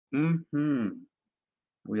hmm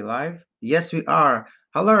We live? Yes, we are.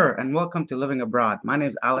 Hello and welcome to Living Abroad. My name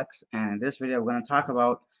is Alex, and in this video, we're going to talk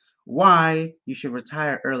about why you should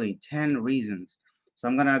retire early 10 reasons. So,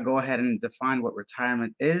 I'm going to go ahead and define what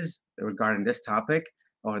retirement is regarding this topic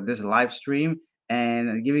or this live stream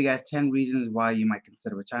and give you guys 10 reasons why you might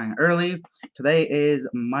consider retiring early. Today is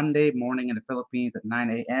Monday morning in the Philippines at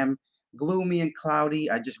 9 a.m. Gloomy and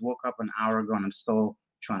cloudy. I just woke up an hour ago and I'm still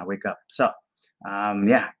trying to wake up.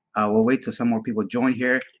 Yeah, we'll wait till some more people join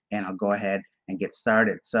here, and I'll go ahead and get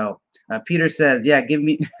started. Peter says, "Yeah, give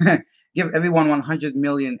me, give everyone 100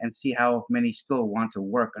 million and see how many still want to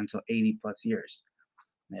work until 80 plus years."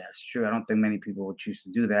 Yeah, it's true. I don't think many people would choose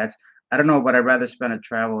to do that. I don't know, but I'd rather spend on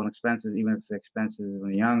travel and expenses, even if the expenses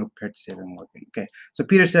when young, compared to saving and working. Okay, so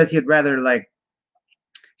Peter says he'd rather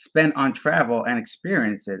spend on travel and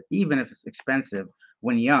experience it, even if it's expensive,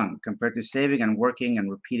 when young, compared to saving and working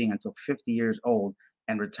and repeating until 50 years old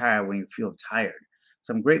and retire when you feel tired.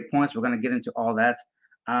 Some great points. We're going to get into all that.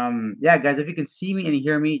 Yeah, guys, if you can see me and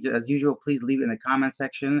hear me, as usual, please leave it in the comment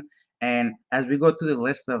section. And as we go through the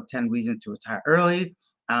list of 10 reasons to retire early,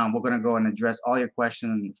 we're going to go and address all your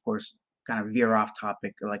questions and, of course, kind of veer off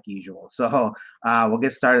topic like usual. We'll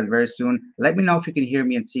get started very soon. Let me know if you can hear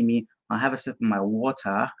me and see me. I'll have a sip of my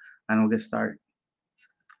water and we'll get started.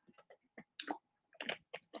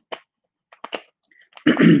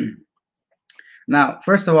 Now,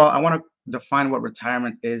 first of all, I want to define what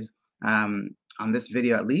retirement is on this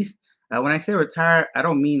video at least. When I say retire, I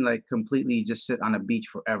don't mean like completely just sit on a beach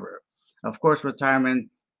forever. Of course, retirement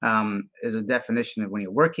is a definition of when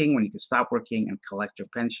you're working, when you can stop working and collect your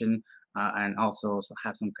pension, and also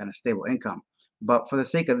have some kind of stable income. But for the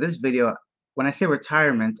sake of this video, when I say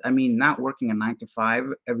retirement, I mean not working a 9 to 5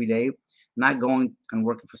 every day, not going and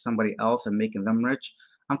working for somebody else and making them rich.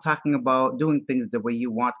 I'm talking about doing things the way you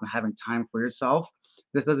want and having time for yourself.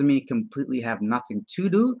 This doesn't mean you completely have nothing to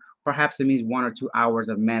do. Perhaps it means 1 or 2 hours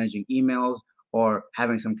of managing emails or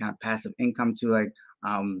having some kind of passive income to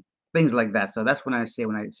um, things like that. So that's when I say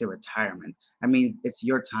retirement. I mean it's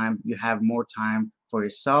your time. You have more time for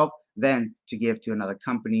yourself than to give to another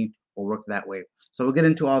company or work that way. So we'll get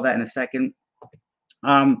into all that in a second.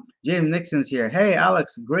 James Nixon's here. Hey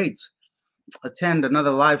Alex, great. Attend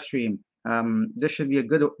another live stream. This should be a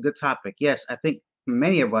good topic. Yes, I think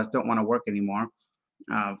many of us don't want to work anymore.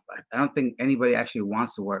 I don't think anybody actually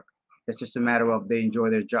wants to work. It's just a matter of they enjoy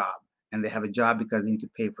their job and they have a job because they need to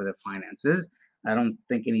pay for their finances. I don't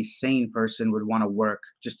think any sane person would want to work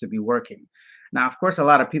just to be working. Now, of course, a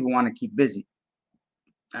lot of people want to keep busy,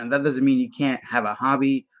 and that doesn't mean you can't have a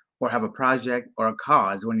hobby or have a project or a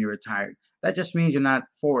cause when you're retired. That just means you're not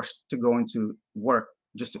forced to go into work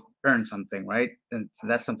just to earn something, right? And so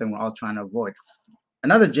that's something we're all trying to avoid.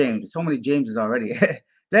 Another James, so many Jameses already.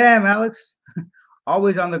 Damn, Alex,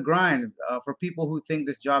 always on the grind. For people who think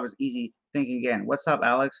this job is easy, think again. What's up,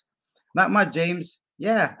 Alex? Not much, James.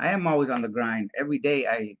 Yeah, I am always on the grind. Every day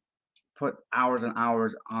I put hours and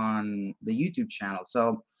hours on the YouTube channel.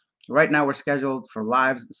 So right now we're scheduled for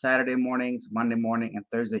lives Saturday mornings, Monday morning, and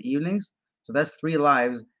Thursday evenings. So that's 3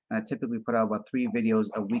 lives, and I typically put out about 3 videos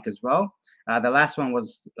a week as well. The last one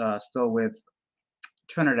was still with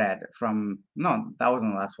Trinidad from no, that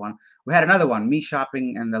wasn't the last one. We had another one, me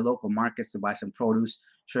shopping in the local markets to buy some produce,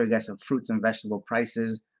 show you guys some fruits and vegetable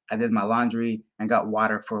prices. I did my laundry and got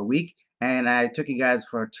water for a week. And I took you guys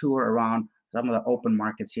for a tour around some of the open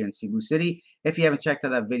markets here in Cebu City. If you haven't checked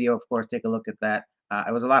out that video, of course, take a look at that.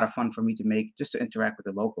 It was a lot of fun for me to make just to interact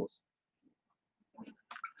with the locals.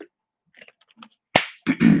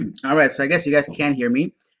 All right, so I guess you guys can hear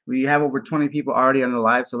me. We have over 20 people already on the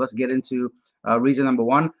live, so let's get into reason number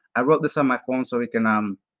one. I wrote this on my phone so we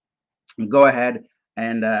can go ahead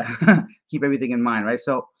and keep everything in mind, right?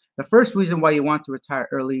 So the first reason why you want to retire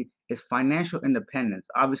early is financial independence.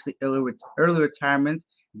 Obviously, early retirement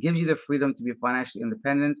gives you the freedom to be financially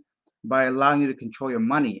independent by allowing you to control your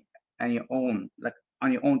money and your own, like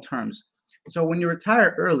on your own terms. So when you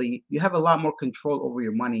retire early, you have a lot more control over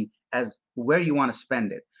your money as where you want to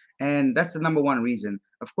spend it. And that's the number one reason.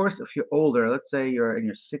 Of course, if you're older, let's say you're in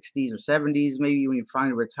your 60s or 70s, maybe when you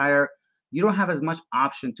finally retire, you don't have as much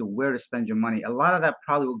option to where to spend your money. A lot of that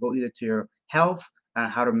probably will go either to your health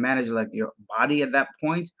and how to manage like your body at that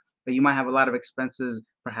point, but you might have a lot of expenses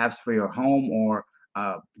perhaps for your home or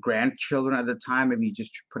grandchildren at the time. Maybe you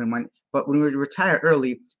just put in money. But when you retire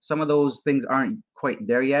early, some of those things aren't quite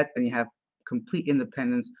there yet, and you have complete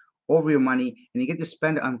independence over your money, and you get to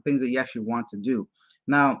spend it on things that you actually want to do.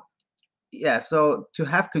 Now, yeah, so to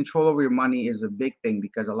have control over your money is a big thing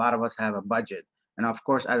because a lot of us have a budget. And of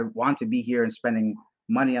course, I want to be here and spending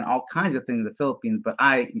money on all kinds of things in the Philippines, but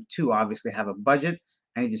I too obviously have a budget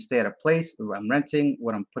I need to stay at a place where I'm renting,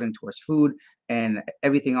 what I'm putting towards food, and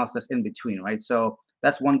everything else that's in between, right? So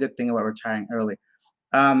that's one good thing about retiring early.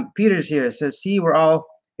 Peter's here. It says, see, we're all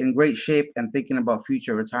in great shape and thinking about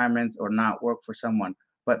future retirement or not work for someone.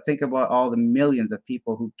 But think about all the millions of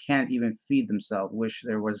people who can't even feed themselves. Wish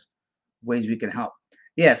there was ways we can help.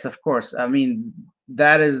 Yes, of course. I mean,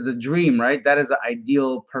 that is the dream, right? That is the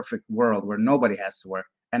ideal, perfect world where nobody has to work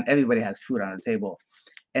and everybody has food on the table.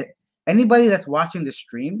 A- Anybody that's watching the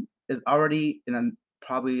stream is already in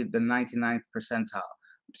probably the 99th percentile.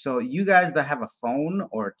 So you guys that have a phone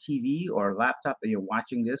or a TV or a laptop that you're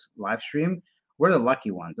watching this live stream, we're the lucky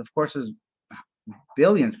ones. Of course, there's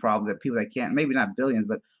billions probably that people that can't, maybe not billions,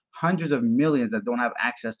 but hundreds of millions that don't have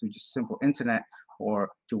access to just simple internet or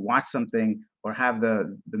to watch something or have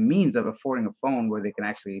the means of affording a phone where they can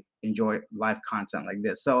actually enjoy live content like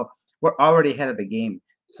this. So we're already ahead of the game.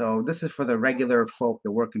 So this is for the regular folk,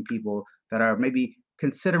 the working people that are maybe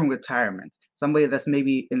considering retirement. Somebody that's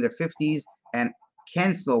maybe in their 50s and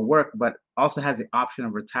can still work, but also has the option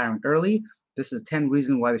of retiring early. This is 10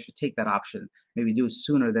 reasons why they should take that option. Maybe do it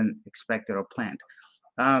sooner than expected or planned.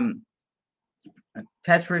 Um,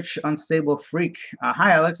 Tetrich Unstable Freak.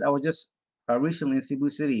 Hi, Alex. I was just recently in Cebu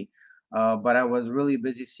City, but I was really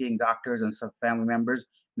busy seeing doctors and some family members.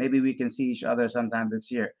 Maybe we can see each other sometime this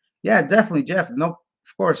year. Yeah, definitely, Jeff. No,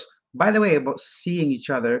 of course. By the way, about seeing each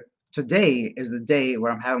other, today is the day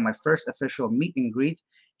where I'm having my first official meet and greet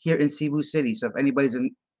here in Cebu City. So if anybody's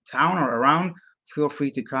in town or around, feel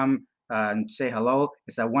free to come and say hello.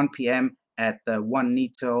 It's at 1 p.m. at the One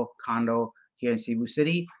Nito condo here in Cebu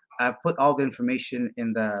City. I've put all the information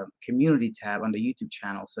in the community tab on the YouTube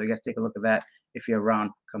channel. So you guys take a look at that. If you're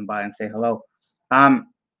around, come by and say hello. Um,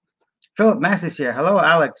 Philip Mass is here. Hello,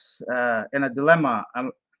 Alex. In a dilemma.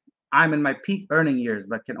 I'm in my peak earning years,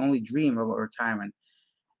 but can only dream about retirement.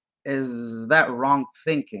 Is that wrong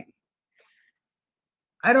thinking?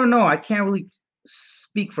 I don't know. I can't really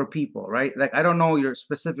speak for people, right? Like, I don't know your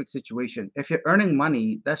specific situation. If you're earning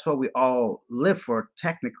money, that's what we all live for,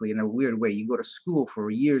 technically, in a weird way. You go to school for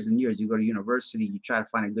years and years, you go to university, you try to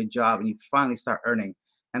find a good job, and you finally start earning.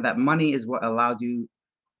 And that money is what allows you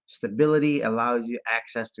stability, allows you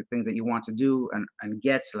access to things that you want to do and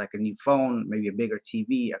get, like a new phone, maybe a bigger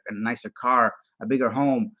TV, a nicer car, a bigger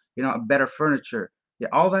home, a better furniture. Yeah,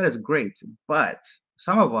 all that is great. But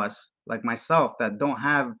some of us, like myself, that don't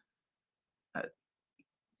have uh,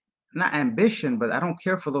 not ambition, but I don't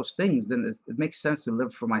care for those things, then it makes sense to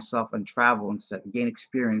live for myself and travel instead, gain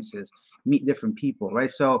experiences, meet different people, right?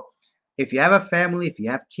 So if you have a family, if you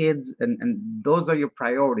have kids, and those are your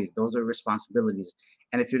priorities, those are responsibilities.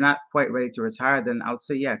 And if you're not quite ready to retire, then I would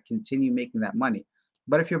say, yeah, continue making that money.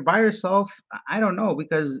 But if you're by yourself, I don't know,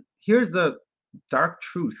 because here's the dark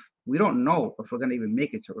truth. We don't know if we're going to even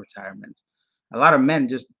make it to retirement. A lot of men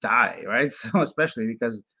just die, right? So especially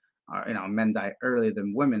because men die earlier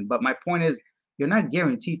than women. But my point is, you're not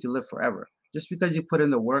guaranteed to live forever. Just because you put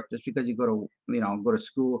in the work, just because you go to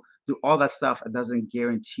school, do all that stuff, it doesn't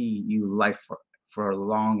guarantee you life for a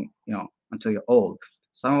long, until you're old.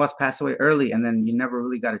 Some of us pass away early, and then you never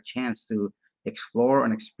really got a chance to explore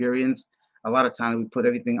and experience. A lot of times we put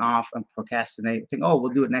everything off and procrastinate, think, oh,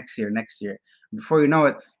 we'll do it next year, next year. Before you know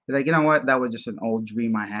it, you're like, you know what, that was just an old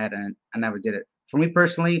dream I had, and I never did it. For me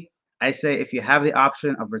personally, I say if you have the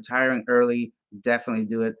option of retiring early, definitely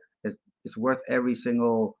do it. It's worth every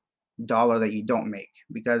single dollar that you don't make,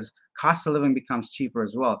 because cost of living becomes cheaper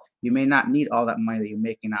as well. You may not need all that money that you're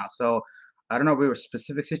making now. So I don't know if we were a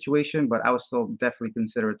specific situation, but I would still definitely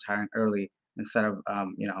consider retiring early instead of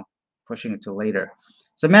pushing it to later.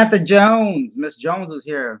 Samantha Jones, Miss Jones is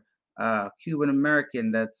here, Cuban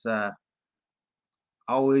American. That's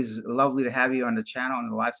always lovely to have you on the channel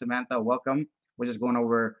and the live, Samantha. Welcome. We're just going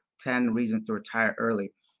over 10 reasons to retire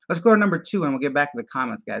early. Let's go to number 2 and we'll get back to the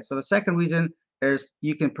comments, guys. So the second reason is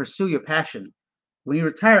you can pursue your passion. When you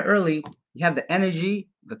retire early, you have the energy,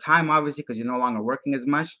 the time, obviously, because you're no longer working as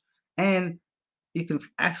much, and you can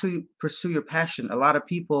actually pursue your passion. A lot of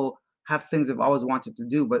people have things they've always wanted to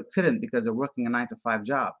do but couldn't because they're working a 9 to 5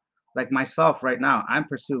 job. Like myself right now, I'm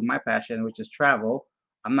pursuing my passion, which is travel.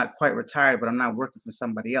 I'm not quite retired, but I'm not working for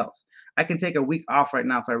somebody else. I can take a week off right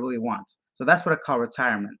now if I really want. So that's what I call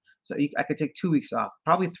retirement. So I could take 2 weeks off,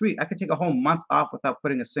 probably three. I could take a whole month off without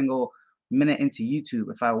putting a single minute into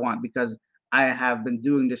YouTube if I want, because I have been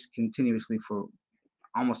doing this continuously for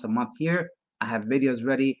almost a month here. I have videos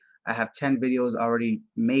ready. I have 10 videos already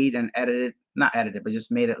made and edited, not edited, but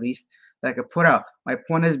just made at least, that I could put out. My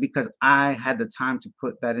point is, because I had the time to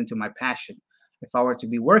put that into my passion. If I were to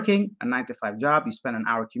be working a 9 to 5 job, you spend an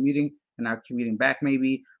hour commuting back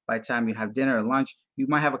maybe. by the time you have dinner or lunch, you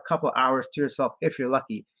might have a couple hours to yourself if you're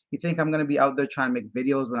lucky. You think I'm gonna be out there trying to make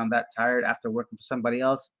videos when I'm that tired after working for somebody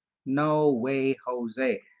else? No way,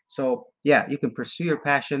 Jose. So yeah, you can pursue your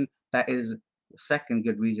passion. That is the second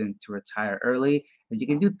good reason to retire early, and you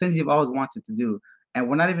can do things you've always wanted to do. And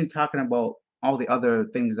we're not even talking about all the other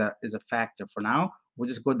things that is a factor for now. We'll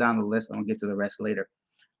just go down the list and we'll get to the rest later.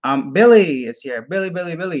 Billy is here.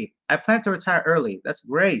 Billy. I plan to retire early. That's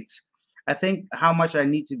great. I think how much I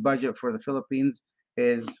need to budget for the Philippines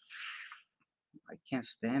is I can't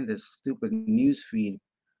stand this stupid news feed.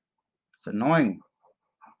 It's annoying.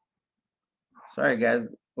 Sorry, guys.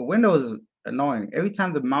 The Windows is annoying. Every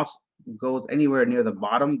time the mouse goes anywhere near the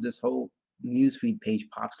bottom, this whole newsfeed page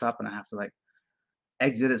pops up, and I have to like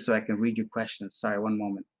exit it so I can read your questions. Sorry, one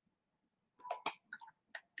moment.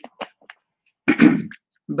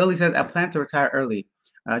 Billy says, I plan to retire early.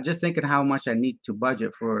 Just thinking how much I need to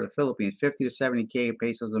budget for the Philippines, 50 to 70K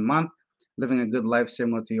pesos a month, living a good life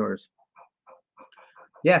similar to yours.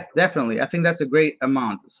 Yeah, definitely. I think that's a great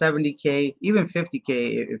amount. 70K, even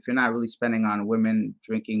 50K if you're not really spending on women,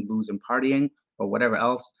 drinking, booze, and partying or whatever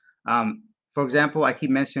else. Um, for example, I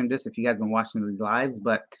keep mentioning this if you guys been watching these lives,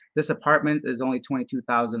 but this apartment is only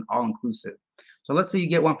 22,000 all inclusive. So let's say you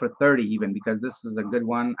get one for 30 even because this is a good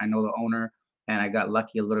one. I know the owner and I got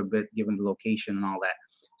lucky a little bit given the location and all that.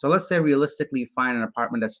 So let's say realistically you find an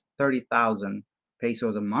apartment that's 30,000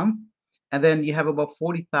 pesos a month and then you have about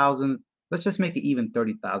 40,000. Let's just make it even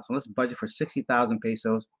 30,000. Let's budget for 60,000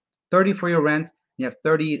 pesos, 30 for your rent. You have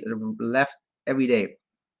 30 left every day.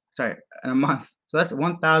 Sorry, in a month. So that's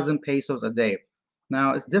 1,000 pesos a day.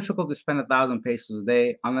 Now it's difficult to spend 1,000 pesos a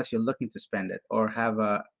day unless you're looking to spend it or have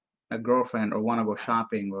a girlfriend or want to go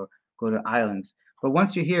shopping or go to islands. But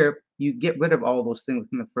once you're here, you get rid of all those things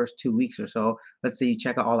within the first 2 weeks or so. Let's say you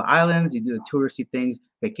check out all the islands, you do the touristy things,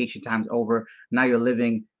 vacation time's over. Now you're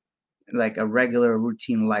living like a regular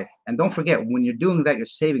routine life. And don't forget, when you're doing that, you're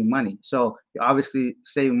saving money. So you're obviously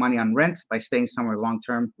saving money on rent by staying somewhere long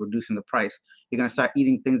term, reducing the price. You're going to start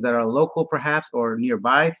eating things that are local, perhaps, or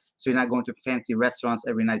nearby. So you're not going to fancy restaurants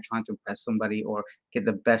every night trying to impress somebody or get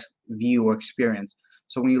the best view or experience.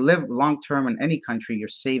 So when you live long term in any country, you're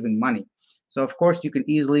saving money. So of course, you can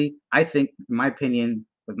easily, I think, in my opinion,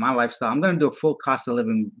 with my lifestyle, I'm going to do a full cost of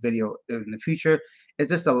living video in the future.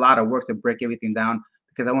 It's just a lot of work to break everything down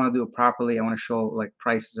because I want to do it properly. I want to show like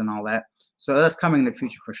prices and all that. So that's coming in the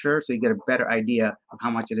future for sure. So you get a better idea of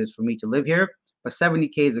how much it is for me to live here. But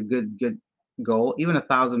 70K is a good goal. Even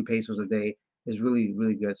 1,000 pesos a day is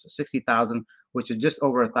really good. So 60,000, which is just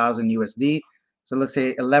over 1,000 USD. So let's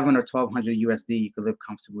say 11 or 1,200 USD, you could live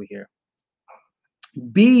comfortably here.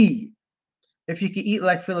 B, if you can eat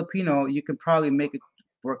like Filipino, you can probably make it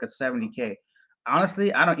work at 70K.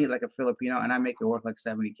 Honestly, I don't eat like a Filipino and I make it work like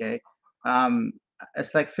 70K. Um,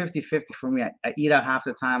 it's like 50-50 for me. I eat out half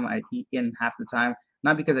the time, I eat in half the time,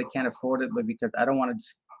 not because I can't afford it, but because I don't want to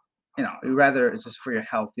just, rather it's just for your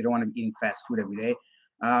health. You don't want to be eating fast food every day.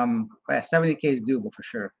 But yeah, 70K is doable for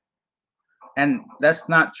sure. And that's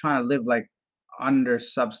not trying to live like under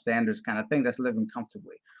substandards kind of thing. That's living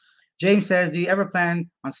comfortably. James says, do you ever plan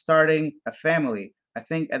on starting a family? I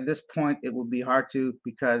think at this point it will be hard to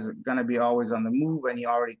because gonna be always on the move and you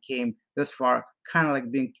already came this far, kind of like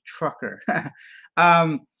being trucker.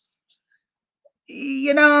 um,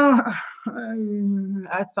 you know,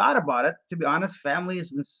 I thought about it. To be honest, family has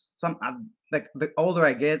been like the older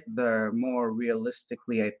I get, the more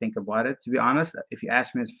realistically I think about it. To be honest, if you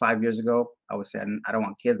asked me this 5 years ago, I would say I don't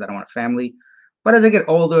want kids, I don't want a family. But as I get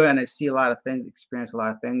older and I see a lot of things, experience a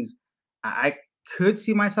lot of things, I could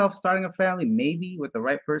see myself starting a family, maybe with the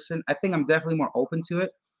right person. I think I'm definitely more open to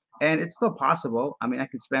it, and it's still possible. I mean, I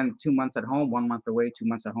can spend 2 months at home, 1 month away, 2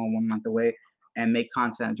 months at home, 1 month away, and make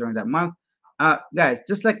content during that month. Guys,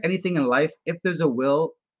 just like anything in life, if there's a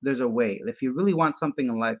will, there's a way. If you really want something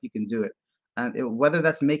in life, you can do it. And whether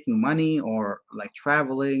that's making money or like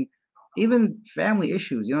traveling, even family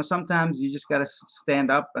issues, sometimes you just got to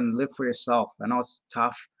stand up and live for yourself. I know it's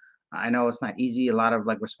tough. I know it's not easy, a lot of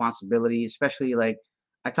like responsibility, especially like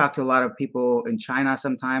I talk to a lot of people in China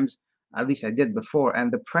sometimes, at least I did before, and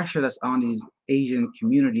the pressure that's on these Asian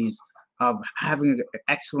communities of having an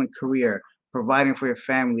excellent career, providing for your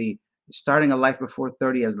family, starting a life before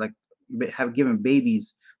 30 as like have given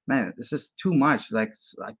babies, man, this is too much. Like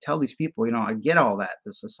I tell these people, I get all that,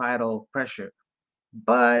 the societal pressure,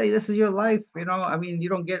 but this is your life, I mean, you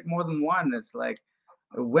don't get more than one. It's like,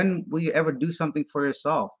 when will you ever do something for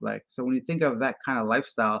yourself? Like, so when you think of that kind of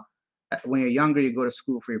lifestyle, when you're younger, you go to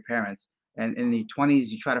school for your parents, and in your 20s,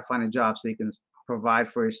 you try to find a job so you can provide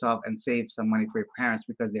for yourself and save some money for your parents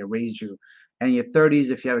because they raised you. And in your 30s,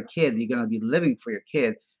 if you have a kid, you're gonna be living for your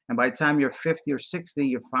kid. and by the time you're 50 or 60,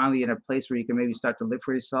 you're finally in a place where you can maybe start to live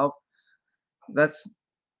for yourself. That's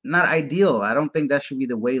not ideal. I don't think that should be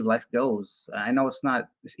the way life goes. I know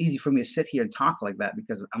it's easy for me to sit here and talk like that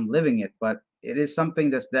because I'm living it, but it is something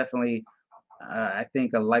that's definitely, I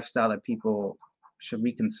think, a lifestyle that people should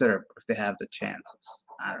reconsider if they have the chances.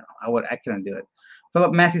 I don't know. I couldn't do it.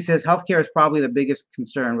 Philip Massey says healthcare is probably the biggest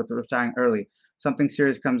concern with retiring early. Something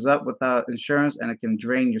serious comes up without insurance and it can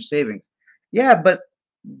drain your savings. Yeah, but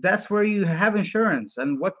that's where you have insurance.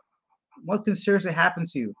 And what can seriously happen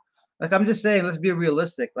to you? Like I'm just saying, let's be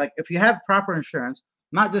realistic. Like if you have proper insurance,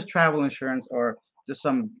 not just travel insurance or just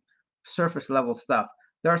some surface level stuff.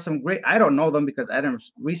 There are some great, I don't know them because I didn't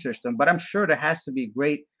research them, but I'm sure there has to be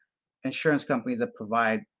great insurance companies that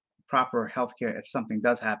provide proper health care if something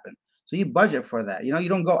does happen. So you budget for that. You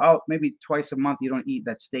don't go out maybe twice a month, you don't eat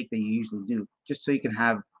that steak that you usually do, just so you can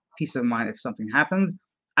have peace of mind if something happens.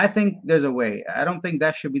 I think there's a way. I don't think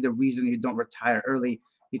that should be the reason you don't retire early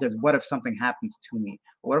because what if something happens to me?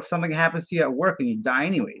 What if something happens to you at work and you die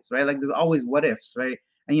anyways, right? Like there's always what ifs, right?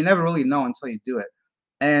 And you never really know until you do it.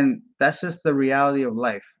 And that's just the reality of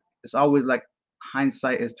life. It's always like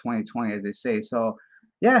hindsight is 2020, as they say. So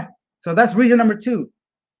yeah, so that's reason number two,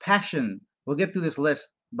 passion. We'll get through this list,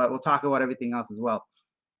 but we'll talk about everything else as well.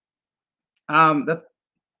 The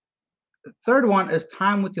third one is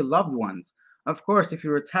time with your loved ones. Of course, if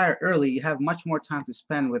you retire early, you have much more time to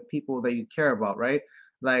spend with people that you care about, right?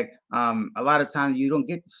 Like a lot of times you don't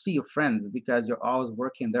get to see your friends because you're always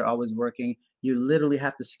working, they're always working. You literally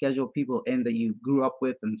have to schedule people in that you grew up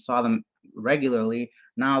with and saw them regularly.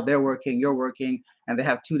 Now they're working, you're working, and they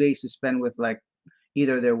have 2 days to spend with like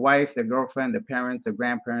either their wife, their girlfriend, their parents, their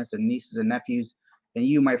grandparents, their nieces and nephews, and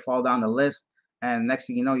you might fall down the list. And next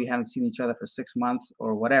thing you know, you haven't seen each other for 6 months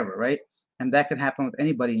or whatever, right? And that can happen with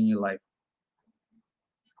anybody in your life.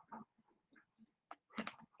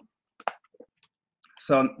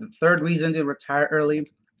 So the third reason to retire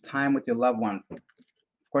early, time with your loved one. Of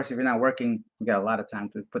course, if you're not working, you got a lot of time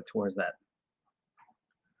to put towards that.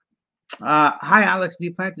 Hi, Alex. Do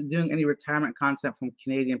you plan to doing any retirement content from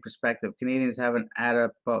Canadian perspective? Canadians haven't added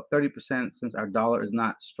up about 30% since our dollar is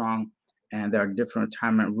not strong, and there are different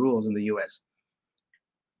retirement rules in the U.S.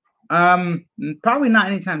 Probably not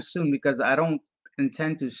anytime soon because I don't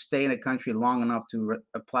intend to stay in a country long enough to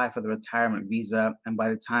apply for the retirement visa. And by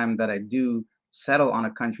the time that I do settle on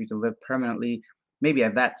a country to live permanently, maybe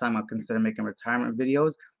at that time I'll consider making retirement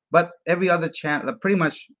videos. But every other channel, pretty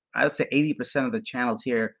much, I would say 80% of the channels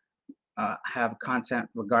here have content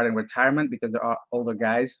regarding retirement because they're all older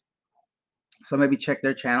guys. So maybe check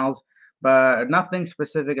their channels, but nothing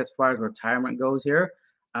specific as far as retirement goes here.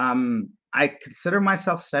 I consider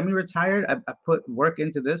myself semi-retired. I put work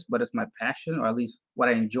into this, but it's my passion, or at least what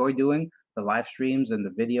I enjoy doing, the live streams and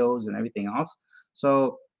the videos and everything else.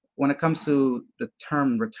 So when it comes to the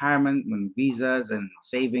term retirement and visas and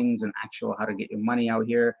savings and actual how to get your money out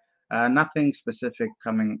here, nothing specific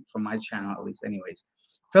coming from my channel, at least anyways.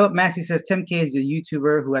 Philip Massey says Tim K is a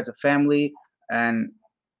YouTuber who has a family and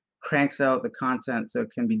cranks out the content so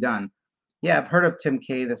it can be done. Yeah, I've heard of Tim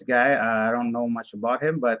K, this guy. I don't know much about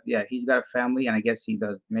him, but yeah, he's got a family, and I guess he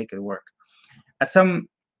does make it work. At some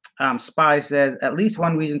spy says at least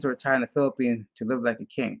one reason to retire in the Philippines to live like a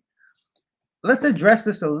king. Let's address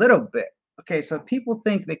this a little bit. Okay, so people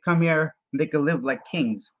think they come here and they can live like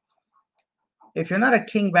kings. If you're not a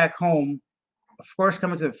king back home, of course,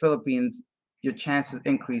 coming to the Philippines, your chances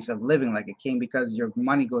increase of living like a king because your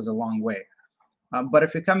money goes a long way. But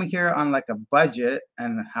if you're coming here on like a budget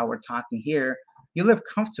and how we're talking here, you live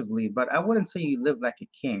comfortably, but I wouldn't say you live like a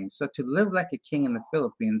king. So to live like a king in the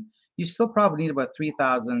Philippines, you still probably need about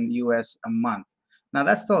 3,000 US a month. Now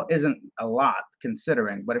that still isn't a lot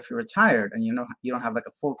considering, but if you're retired and you don't have like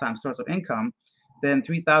a full-time source of income, then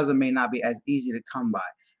 3,000 may not be as easy to come by.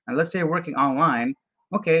 And let's say you're working online,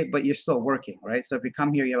 okay, but you're still working, right? So if you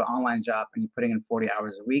come here, you have an online job and you're putting in 40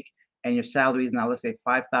 hours a week, and your salary is now, let's say,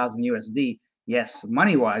 5,000 USD. Yes,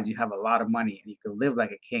 money wise, you have a lot of money and you can live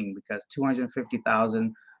like a king because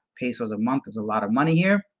 250,000 pesos a month is a lot of money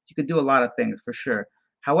here. You could do a lot of things for sure.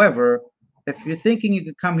 However, if you're thinking you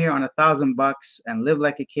could come here on $1,000 and live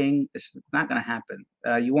like a king, it's not going to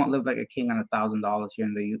happen. You won't live like a king on $1,000 here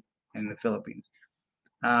in the Philippines.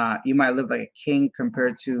 You might live like a king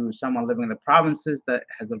compared to someone living in the provinces that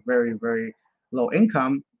has a very, very low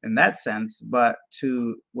income in that sense, but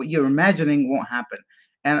to what you're imagining won't happen.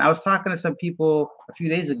 And I was talking to some people a few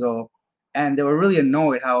days ago, and they were really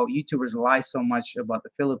annoyed how YouTubers lie so much about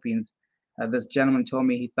the Philippines. This gentleman told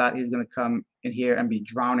me he thought he was going to come in here and be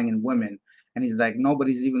drowning in women. And he's like,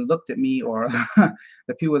 nobody's even looked at me, or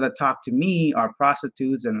the people that talk to me are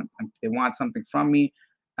prostitutes and they want something from me.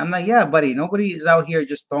 I'm like, yeah, buddy, nobody is out here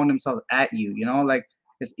just throwing themselves at you, you know, like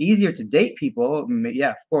it's easier to date people,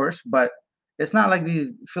 yeah, of course, but it's not like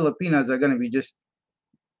these Filipinos are gonna be just,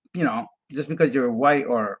 you know, just because you're white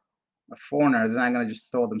or a foreigner, they're not gonna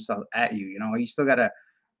just throw themselves at you, you know. You still gotta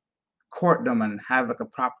court them and have like a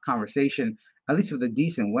proper conversation, at least with the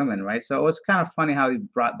decent women, right? So it was kind of funny how he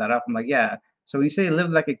brought that up. I'm like, yeah. So when you say live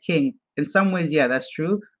like a king, in some ways, yeah, that's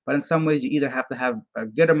true. But in some ways, you either have to have a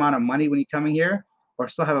good amount of money when you're coming here, or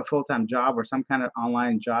still have a full-time job or some kind of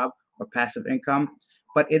online job or passive income.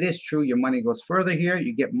 But it is true, your money goes further here.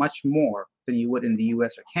 You get much more than you would in the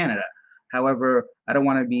U.S. or Canada. However, I don't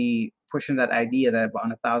want to be pushing that idea that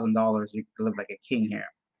on $1,000 you can live like a king here.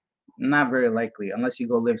 Not very likely, unless you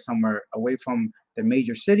go live somewhere away from the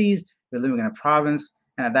major cities. You're living in a province,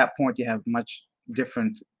 and at that point, you have much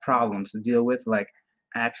different problems to deal with, like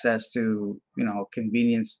access to, you know,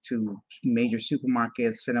 convenience to major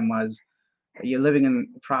supermarkets, cinemas. You're living in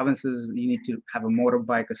provinces, you need to have a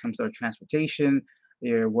motorbike or some sort of transportation.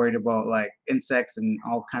 You're worried about like insects and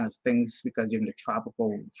all kinds of things because you're in the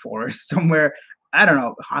tropical forest somewhere. I don't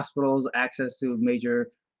know, hospitals, access to major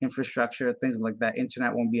infrastructure, things like that.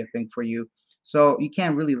 Internet won't be a thing for you. So you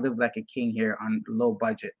can't really live like a king here on low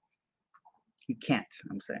budget. You can't,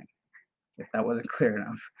 I'm saying, if that wasn't clear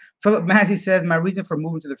enough. Philip Massey says, my reason for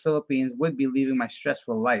moving to the Philippines would be leaving my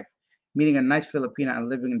stressful life, meeting a nice Filipina and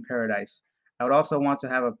living in paradise. I would also want to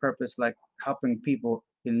have a purpose like helping people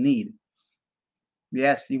in need.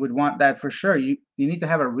 Yes, you would want that for sure. You need to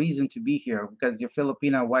have a reason to be here because your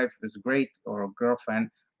Filipino wife is great or a girlfriend,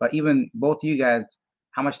 but even both you guys,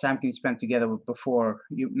 how much time can you spend together before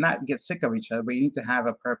you not get sick of each other, but you need to have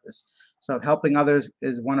a purpose. So helping others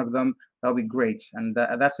is one of them. That'll be great, and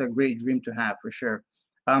that's a great dream to have for sure.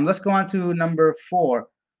 Let's go on to number four,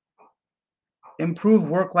 improve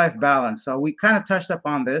work-life balance. So we kind of touched up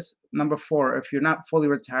on this. Number four, if you're not fully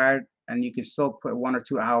retired and you can still put 1 or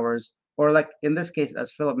 2 hours, or like in this case,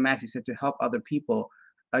 as Philip Massey said, to help other people,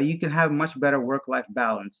 you can have much better work-life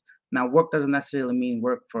balance. Now, work doesn't necessarily mean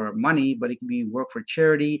work for money, but it can be work for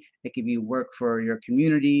charity. It can be work for your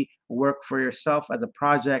community, work for yourself as a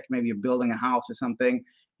project. Maybe you're building a house or something.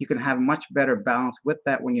 You can have much better balance with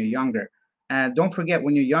that when you're younger. And don't forget,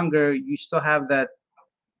 when you're younger, you still have that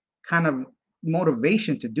kind of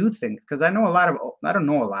motivation to do things because I know a lot of I don't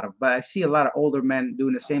know a lot of, but I see a lot of older men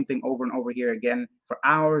doing the same thing over and over here again for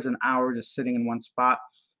hours and hours just sitting in one spot.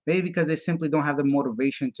 Maybe because they simply don't have the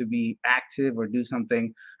motivation to be active or do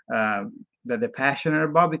something uh, that they're passionate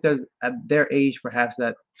about because at their age perhaps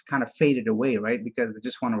that's kind of faded away, right? Because they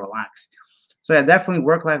just want to relax. So yeah, definitely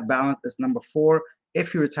work-life balance is number four.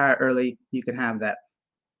 If you retire early, you can have that.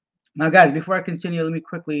 Now, guys, before I continue, let me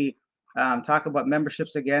quickly talk about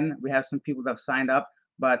memberships again. We have some people that have signed up,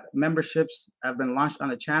 but memberships have been launched on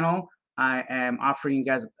the channel. I am offering you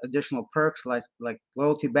guys additional perks like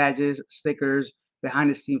loyalty badges, stickers,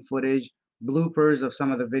 behind the scene footage, bloopers of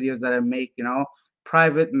some of the videos that I make, you know,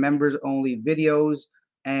 private members only videos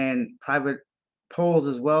and private polls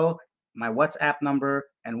as well, my WhatsApp number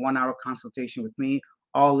and 1 hour consultation with me,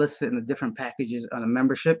 all listed in the different packages on the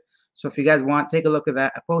membership. So if you guys want, take a look at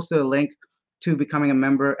that. I posted a link to becoming a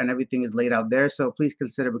member and everything is laid out there. So please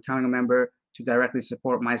consider becoming a member to directly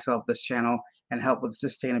support myself, this channel, and help with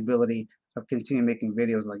sustainability of continuing making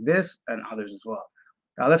videos like this and others as well.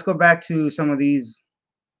 Let's go back to some of these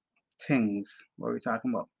things. What are we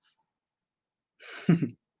talking about?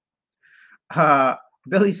 uh,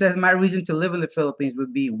 Billy says, my reason to live in the Philippines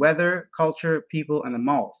would be weather, culture, people, and the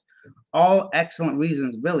malls. All excellent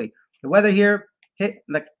reasons, Billy. The weather here hit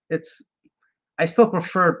like it's I still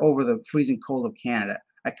prefer it over the freezing cold of Canada.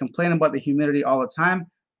 I complain about the humidity all the time.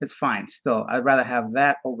 It's fine. Still, I'd rather have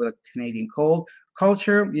that over the Canadian cold.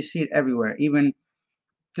 Culture, you see it everywhere. Even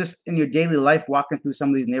just in your daily life, walking through some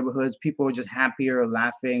of these neighborhoods, people are just happier,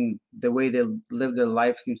 laughing. The way they live their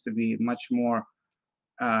life seems to be much more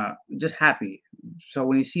just happy. So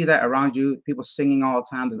when you see that around you, people singing all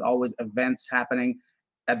the time, there's always events happening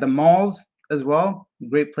at the malls as well.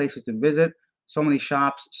 Great places to visit. So many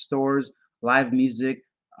shops, stores, live music,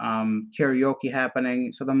 karaoke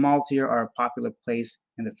happening. So the malls here are a popular place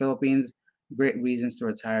in the Philippines. Great reasons to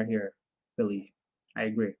retire here, Billy. I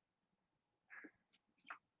agree.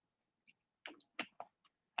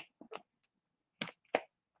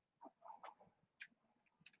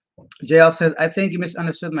 JL says, I think you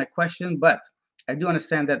misunderstood my question, but I do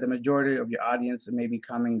understand that the majority of your audience may be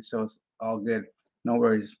coming, so it's all good. No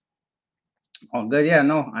worries. Oh, good. Yeah,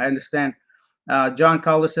 no, I understand. John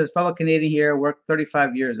Calder says, fellow Canadian here, worked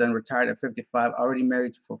 35 years and retired at 55, already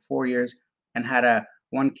married for 4 years and had a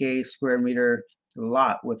 1K square meter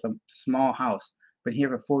lot with a small house. Been here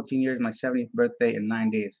for 14 years, my 70th birthday in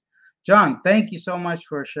 9 days. John, thank you so much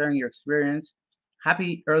for sharing your experience.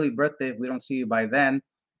 Happy early birthday if we don't see you by then.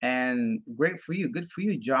 And great for you. Good for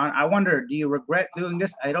you, John. I wonder, do you regret doing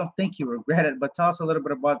this? I don't think you regret it, but tell us a little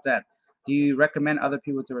bit about that. Do you recommend other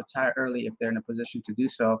people to retire early if they're in a position to do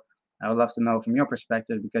so? I would love to know from your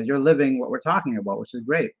perspective because you're living what we're talking about, which is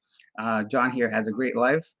great. John here has a great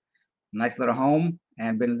life, nice little home,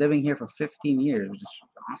 and been living here for 15 years, which is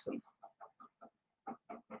awesome.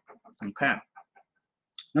 Okay.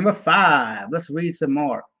 Number five, let's read some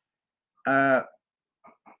more. Uh,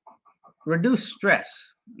 Reduce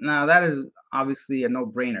stress. Now, that is obviously a no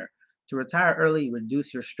brainer. To retire early,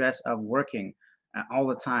 reduce your stress of working all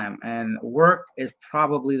the time. And work is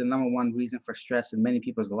probably the number one reason for stress in many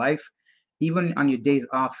people's life. Even on your days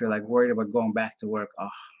off, you're like worried about going back to work. Oh,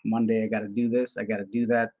 Monday, I got to do this, I got to do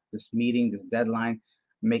that, this meeting, this deadline,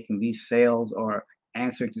 making these sales, or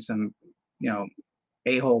answering to some, you know,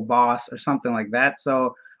 a-hole boss or something like that.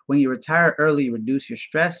 So when you retire early, you reduce your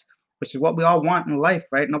stress, which is what we all want in life,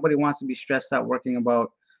 right? Nobody wants to be stressed out working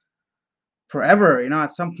about forever.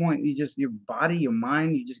 At some point, your body, your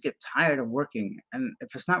mind, you just get tired of working. And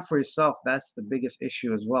if it's not for yourself, that's the biggest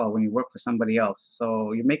issue as well when you work for somebody else.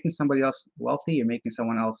 So you're making somebody else wealthy, you're making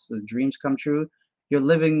someone else's dreams come true. You're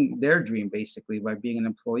living their dream basically by being an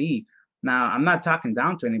employee. Now, I'm not talking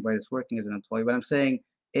down to anybody that's working as an employee, but I'm saying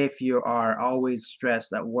if you are always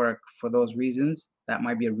stressed at work for those reasons, that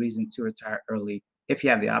might be a reason to retire early if you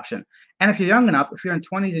have the option. And if you're young enough, if you're in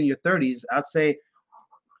 20s and your 30s, I'd say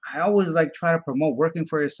I always like try to promote working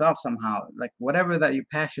for yourself somehow. Like whatever that your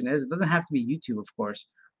passion is, it doesn't have to be YouTube, of course.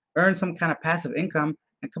 Earn some kind of passive income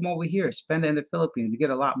and come over here, spend it in the Philippines. You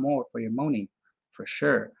get a lot more for your money, for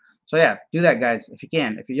sure. So yeah, do that, guys, if you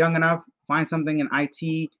can. If you're young enough, find something in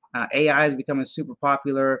IT. AI is becoming super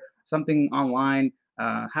popular. Something online.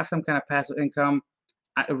 Have some kind of passive income.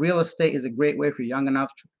 Real estate is a great way for young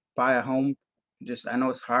enough to buy a home. Just I know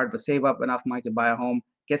it's hard, but save up enough money to buy a home.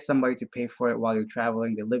 Get somebody to pay for it while you're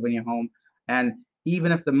traveling. They live in your home, and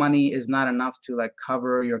even if the money is not enough to like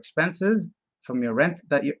cover your expenses from your rent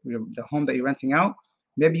the home that you're renting out,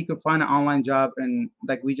 maybe you could find an online job. And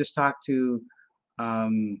like we just talked to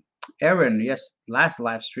um, Aaron, yes, last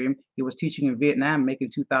live stream, he was teaching in Vietnam,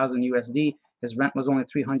 making 2,000 USD. His rent was only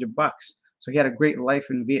 300 bucks. So he had a great life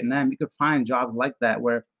in Vietnam. You could find jobs like that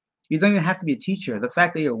where you don't even have to be a teacher. The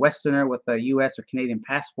fact that you're a Westerner with a US or Canadian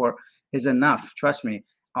passport is enough. Trust me.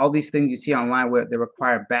 All these things you see online where they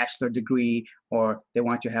require a bachelor degree or they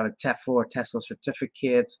want you to have a TEFL or TESOL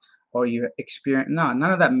certificates or you experience. No,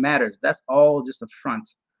 none of that matters. That's all just a front.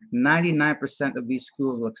 99% of these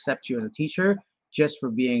schools will accept you as a teacher just for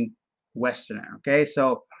being Westerner. Okay,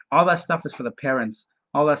 so all that stuff is for the parents.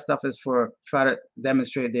 All that stuff is for try to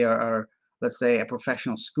demonstrate they are, let's say, a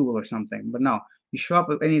professional school or something. But no, you show up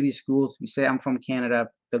at any of these schools, you say I'm from Canada,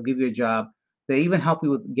 they'll give you a job. They even help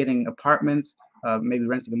you with getting apartments, maybe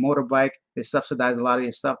renting a motorbike. They subsidize a lot of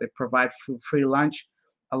your stuff. They provide free lunch.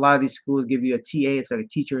 A lot of these schools give you a TA, it's like a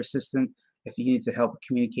teacher assistant, if you need to help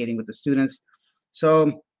communicating with the students.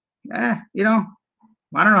 So, I don't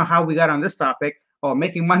know how we got on this topic. Oh,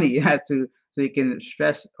 making money has to so you can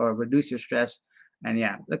stress or reduce your stress, and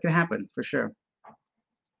yeah, that can happen for sure.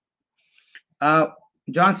 Uh,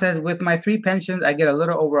 John says, with my three pensions, I get a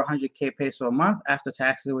little over 100K peso a month after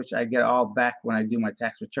taxes, which I get all back when I do my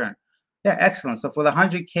tax return. Yeah, excellent. So for the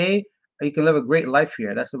 100K, you can live a great life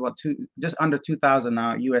here. That's about just under 2,000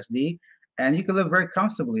 now USD, and you can live very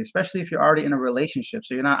comfortably, especially if you're already in a relationship.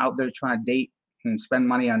 So you're not out there trying to date and spend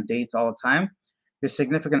money on dates all the time. Your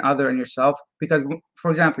significant other and yourself, because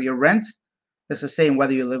for example, your rent is the same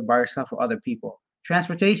whether you live by yourself or other people.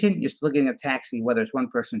 Transportation, you're still getting a taxi, whether it's one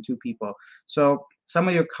person, two people. So some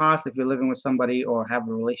of your costs, if you're living with somebody or have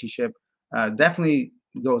a relationship, definitely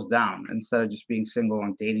goes down instead of just being single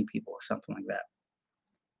and dating people or something like that.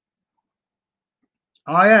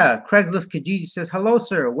 Oh yeah, Craigslist Kijiji says, "Hello,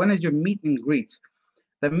 sir. When is your meet and greet?"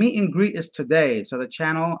 The meet and greet is today. So the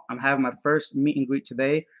channel, I'm having my first meet and greet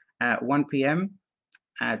today at 1 p.m.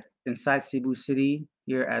 at inside Cebu City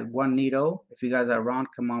here at One Nito. If you guys are around,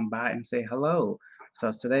 come on by and say hello. So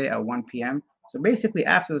it's today at 1 p.m. So basically,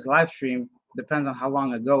 after this live stream, depends on how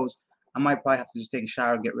long it goes. I might probably have to just take a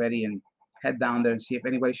shower, get ready, and head down there and see if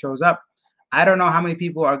anybody shows up. I don't know how many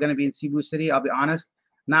people are going to be in Cebu City. I'll be honest.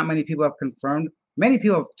 Not many people have confirmed. Many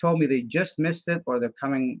people have told me they just missed it or they're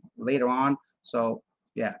coming later on. So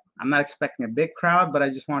yeah, I'm not expecting a big crowd, but I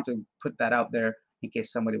just want to put that out there in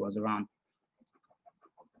case somebody was around.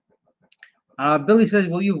 Billy says,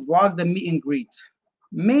 "Will you vlog the meet and greet?"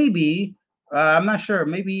 Maybe. I'm not sure.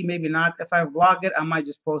 Maybe, maybe not. If I vlog it, I might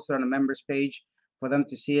just post it on the members page for them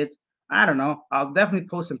to see it. I don't know. I'll definitely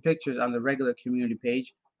post some pictures on the regular community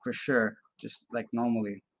page for sure, just like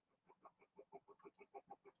normally.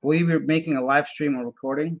 Will you be making a live stream or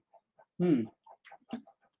recording? Hmm.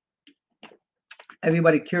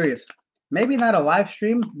 Everybody curious. Maybe not a live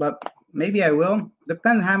stream, but maybe I will.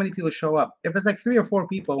 Depends how many people show up. If it's like 3 or 4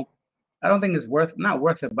 people, I don't think it's not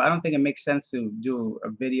worth it, but I don't think it makes sense to do a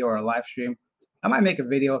video or a live stream. I might make a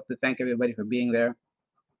video to thank everybody for being there.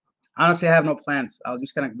 Honestly, I have no plans. I'll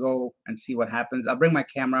just kind of go and see what happens. I'll bring my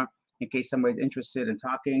camera in case somebody's interested in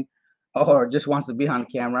talking or just wants to be on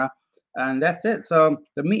camera. And that's it. So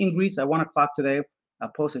the meet and greets at 1 o'clock today.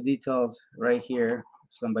 I'll post the details right here.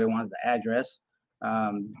 If somebody wants the address.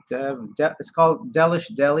 It's called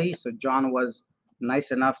Delish Deli. So John was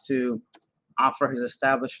nice enough to offer his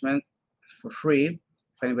establishment for free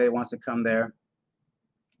if anybody wants to come there.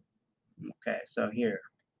 Okay, so here.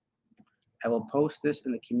 I will post this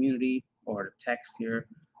in the community or the text here.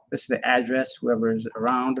 This is the address, whoever is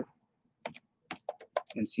around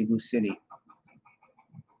in Cebu City.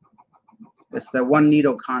 It's the One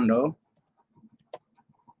Nido condo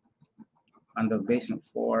on the basement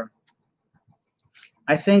floor.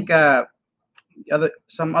 I think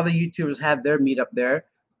some other YouTubers had their meetup there.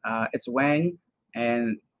 It's Wang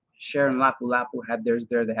and Sharon Lapu Lapu had theirs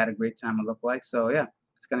there. They had a great time, it looked like. So yeah,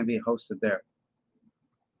 it's going to be hosted there.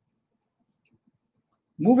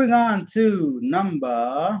 Moving on to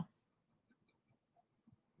number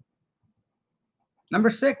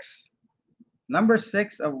 6. Number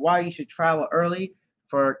 6 of why you should travel early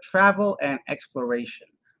for travel and exploration.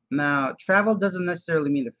 Now, travel doesn't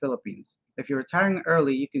necessarily mean the Philippines. If you're retiring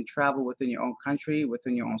early, you can travel within your own country,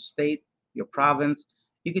 within your own state, your province.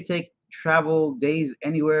 You could take travel days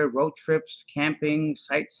anywhere, road trips, camping,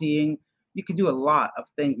 sightseeing. You could do a lot of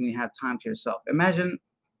things when you have time to yourself. Imagine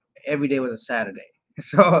every day was a Saturday.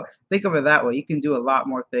 So think of it that way. You can do a lot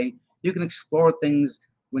more things. You can explore things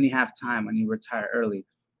when you have time when you retire early.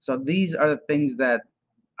 So these are the things that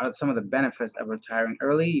are some of the benefits of retiring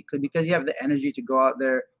early. You could because you have the energy to go out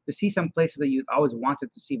there to see some places that you always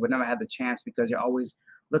wanted to see but never had the chance because you're always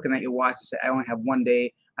looking at your watch to say, I only have one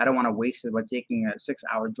day. I don't want to waste it by taking a 6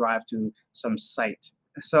 hour drive to some site.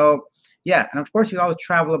 So yeah, and of course you always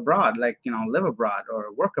travel abroad, like live abroad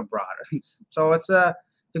or work abroad. So it's a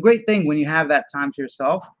great thing when you have that time to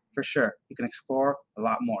yourself, for sure. You can explore a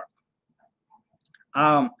lot more.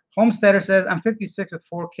 Homesteader says, I'm 56 with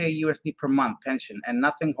 4K USD per month pension and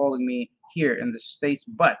nothing holding me here in the States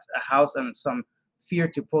but a house and some fear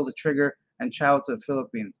to pull the trigger and travel to the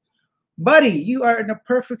Philippines. Buddy, you are in a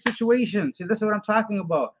perfect situation. See, this is what I'm talking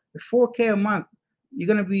about. The 4K a month,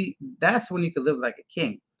 that's when you could live like a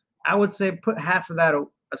king. I would say put half of that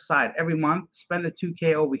aside every month, spend the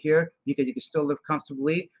 2K over here because you can still live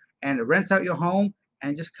comfortably and rent out your home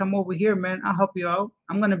and just come over here, man. I'll help you out.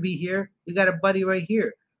 I'm going to be here. We got a buddy right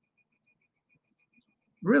here.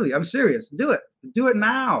 Really, I'm serious. Do it. Do it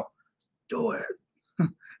now. Do it.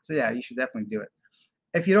 So yeah, you should definitely do it.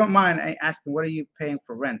 If you don't mind, I asking, what are you paying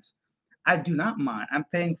for rent? I do not mind. I'm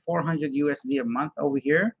paying 400 USD a month over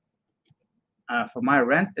here for my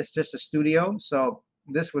rent. It's just a studio, so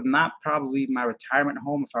this would not probably be my retirement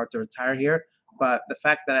home if I were to retire here. But the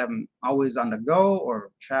fact that I'm always on the go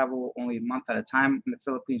or travel only a month at a time in the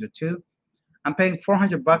Philippines or two, I'm paying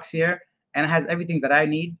 400 bucks here, and it has everything that I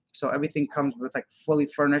need. So everything comes with like fully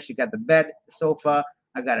furnished. You got the bed, the sofa.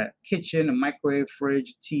 I got a kitchen, a microwave,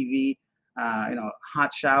 fridge, TV,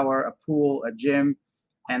 hot shower, a pool, a gym,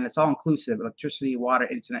 and it's all inclusive: electricity, water,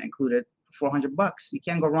 internet included. 400 bucks. You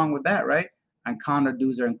can't go wrong with that, right? And condo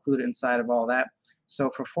dues are included inside of all that. So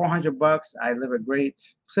for 400 bucks, I live a great,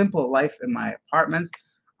 simple life in my apartment.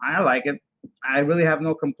 I like it. I really have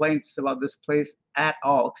no complaints about this place at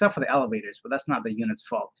all, except for the elevators, but that's not the unit's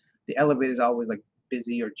fault. The elevator's always like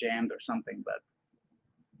busy or jammed or something, but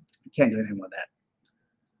you can't do anything with that.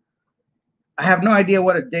 I have no idea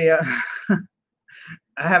what a day.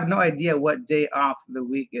 I have no idea what day off the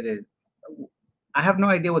week it is. I have no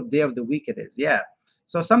idea what day of the week it is. Yeah.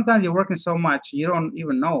 So sometimes you're working so much you don't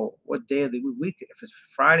even know what day of the week. If it's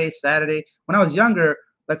Friday, Saturday. When I was younger,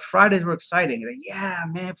 like Fridays were exciting. Like, yeah,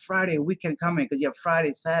 man, Friday weekend coming because you have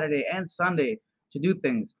Friday, Saturday, and Sunday to do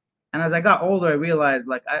things. And as I got older, I realized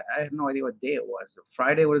like I have no idea what day it was.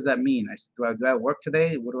 Friday, what does that mean? Do I work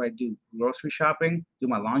today? What do I do? Grocery shopping? Do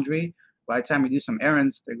my laundry? By the time you do some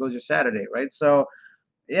errands, there goes your Saturday, right? So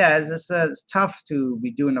yeah, it's tough to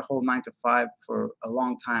be doing the whole 9 to 5 for a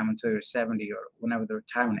long time until you're 70 or whenever the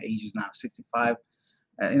retirement age is now 65.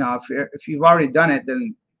 If you've already done it,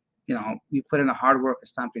 then you put in the hard work.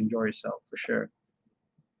 It's time to enjoy yourself for sure.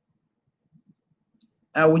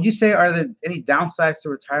 Would you say are there any downsides to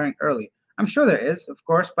retiring early? I'm sure there is, of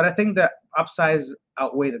course, but I think the upsides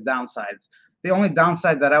outweigh the downsides. The only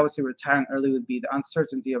downside that I would say retiring early would be the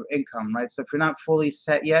uncertainty of income, right? So if you're not fully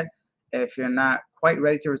set yet, if you're not quite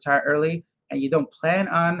ready to retire early, and you don't plan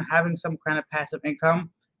on having some kind of passive income,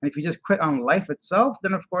 and if you just quit on life itself,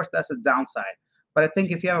 then of course that's a downside. But I think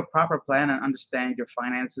if you have a proper plan and understand your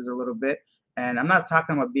finances a little bit, and I'm not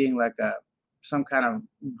talking about being like a some kind of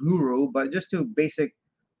guru, but just to basic,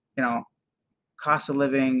 you know, cost of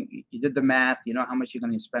living, you did the math, you know how much you're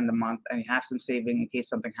going to spend a month, and you have some saving in case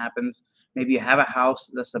something happens. Maybe you have a house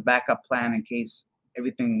that's a backup plan in case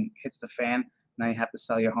everything hits the fan. Now you have to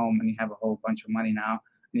sell your home and you have a whole bunch of money now,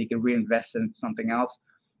 and you can reinvest in something else.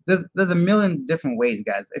 There's a million different ways,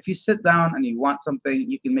 guys. If you sit down and you want something,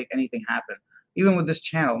 you can make anything happen. Even with this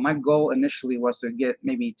channel, my goal initially was to get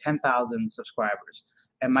maybe 10,000 subscribers,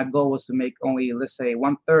 and my goal was to make only, let's say,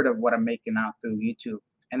 one third of what I'm making now through YouTube,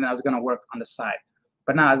 and then I was going to work on the side.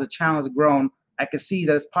 But now, as the channel has grown, I can see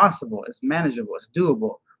that it's possible, it's manageable, it's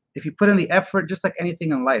doable. If you put in the effort, just like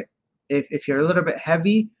anything in life, if you're a little bit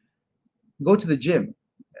heavy, go to the gym.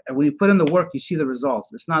 And when you put in the work, you see the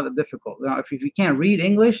results. It's not that difficult. Now, if you can't read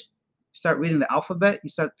English, start reading the alphabet. You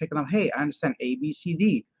start picking up, hey, I understand A, B, C,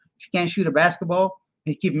 D. If you can't shoot a basketball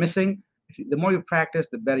and you keep missing, the more you practice,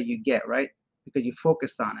 the better you get, right? Because you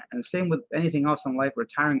focus on it. And the same with anything else in life,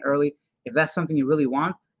 retiring early. If that's something you really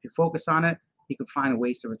want, if you focus on it, you can find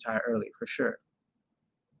ways to retire early for sure.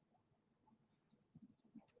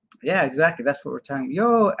 Yeah, exactly. That's what retiring.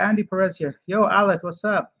 Yo, Andy Perez here. Yo, Alex, what's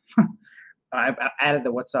up? I added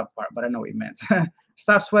the what's up part, but I know what you meant.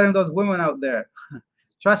 Stop sweating those women out there.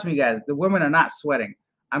 Trust me, guys, the women are not sweating.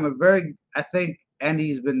 I think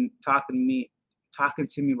Andy's been talking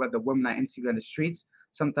to me about the women I interview on the streets.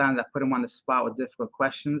 Sometimes I put him on the spot with difficult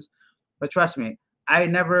questions. But trust me, I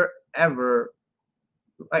never, ever,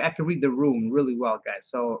 like, I can read the room really well, guys.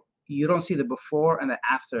 So you don't see the before and the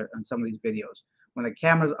after on some of these videos. When the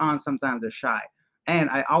camera's on, sometimes they're shy.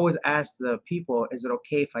 And I always ask the people, is it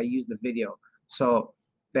okay if I use the video? So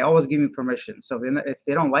they always give me permission. So if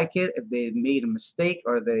they don't like it, if they made a mistake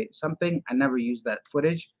or they something, I never use that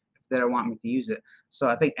footage if they don't want me to use it. So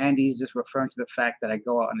I think Andy's just referring to the fact that I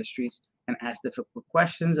go out on the streets and ask difficult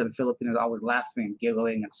questions, and Filipinos are always laughing and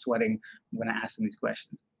giggling and sweating when I ask them these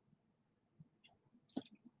questions.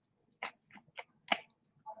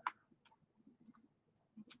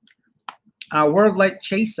 Word like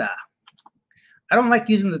chaser. I don't like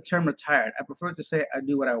using the term retired. I prefer to say I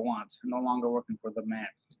do what I want, no longer working for the man.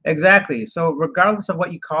 Exactly. So regardless of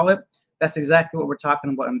what you call it, that's exactly what we're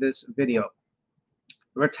talking about in this video.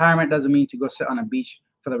 Retirement doesn't mean to go sit on a beach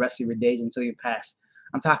for the rest of your days until you pass.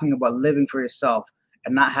 I'm talking about living for yourself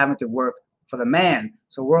and not having to work for the man.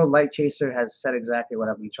 So World Light Chaser has said exactly what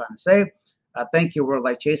I've been trying to say. Thank you, World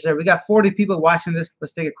Light Chaser. We got 40 people watching this.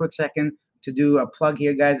 Let's take a quick second to do a plug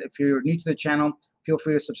here, guys. If you're new to the channel, feel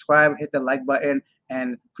free to subscribe, hit the like button,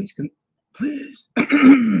 and please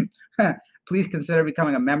please consider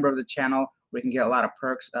becoming a member of the channel where you can get a lot of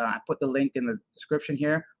perks. I put the link in the description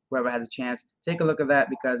here. Whoever has a chance, take a look at that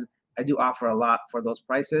because I do offer a lot for those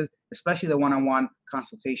prices, especially the one-on-one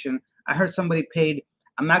consultation. I heard somebody paid,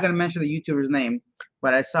 I'm not going to mention the YouTuber's name,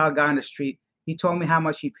 but I saw a guy on the street. He told me how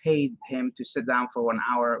much he paid him to sit down for 1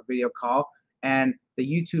 hour video call, and the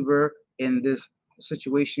YouTuber in this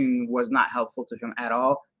situation was not helpful to him at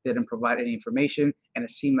all. Didn't provide any information, and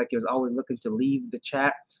it seemed like he was always looking to leave the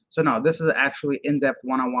chat. So no, this is actually in-depth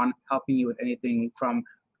one-on-one, helping you with anything from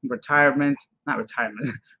retirement, not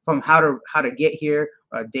retirement, from how to get here,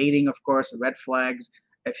 dating, of course, red flags,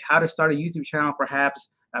 if how to start a YouTube channel, perhaps.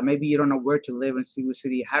 Maybe you don't know where to live in Cebu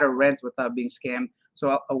City, how to rent without being scammed.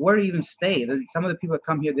 So where to even stay. Some of the people that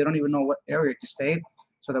come here, they don't even know what area to stay.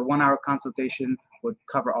 So the 1 hour consultation would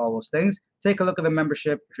cover all those things. Take a look at the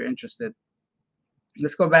membership if you're interested.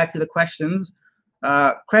 Let's go back to the questions.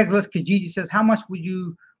 Craigslist Kijiji says, how much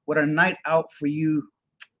would a night out for you?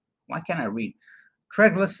 Why can't I read?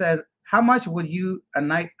 Craigslist says, how much would a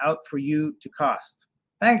night out for you to cost?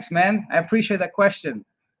 Thanks, man. I appreciate that question.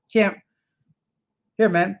 Can't Here,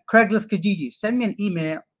 man. Craigslist Kijiji, send me an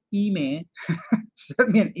email. Send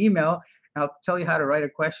me an email, and I'll tell you how to write a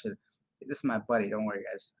question. This is my buddy. Don't worry,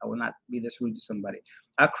 guys. I will not be this rude to somebody.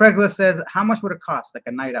 Craigslist says, how much would it cost, like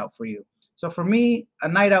a night out for you? So for me, a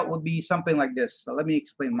night out would be something like this. So let me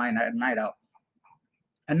explain my night out.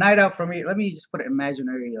 A night out for me, let me just put an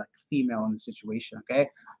imaginary like female in the situation, okay?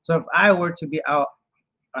 So if I were to be out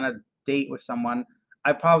on a date with someone,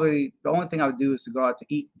 the only thing I would do is to go out to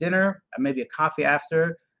eat dinner and maybe a coffee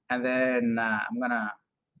after, and then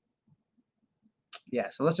yeah,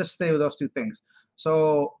 so let's just stay with those two things.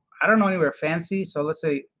 So I don't know anywhere fancy, so let's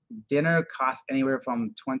say dinner costs anywhere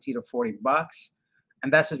from 20 to 40 bucks.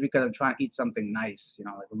 And that's just because I'm trying to eat something nice,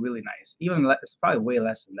 like really nice. Even it's probably way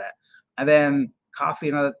less than that. And then coffee,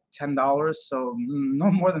 another $10. So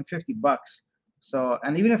no more than 50 bucks. So,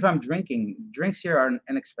 and even if I'm drinking, drinks here are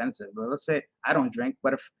inexpensive. But let's say I don't drink,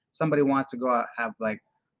 but if somebody wants to go out have like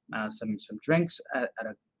some drinks at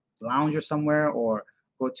a lounge or somewhere, or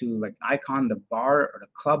go to like Icon, the bar or the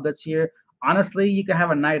club that's here, honestly, you can have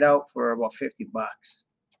a night out for about 50 bucks,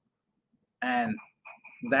 and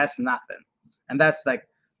that's nothing. And that's like,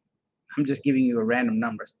 I'm just giving you a random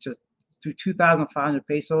numbers. Just through 2,500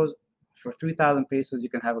 pesos, for 3,000 pesos, you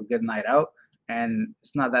can have a good night out, and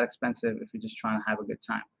it's not that expensive if you're just trying to have a good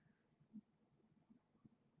time.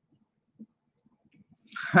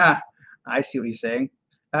 Ha! I see what you're saying.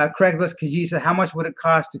 Craigslist Khaji said, "How much would it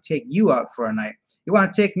cost to take you out for a night? You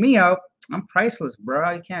want to take me out? I'm priceless,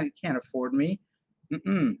 bro. You can't afford me.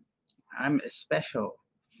 Mm-mm. I'm special."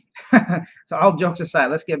 So all jokes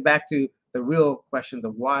aside, let's get back to the real questions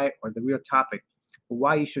of why, or the real topic,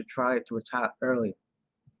 why you should try to retire early.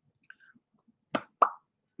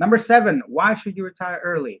 Number 7, why should you retire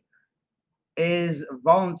early? Is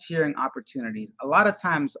volunteering opportunities. A lot of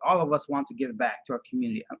times, all of us want to give back to our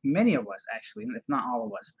community. Many of us, actually, if not all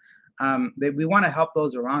of us, we want to help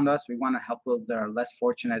those around us. We want to help those that are less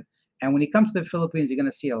fortunate. And when you come to the Philippines, you're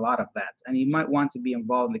going to see a lot of that. And you might want to be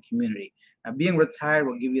involved in the community. Being retired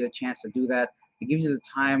will give you the chance to do that. It gives you the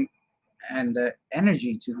time and the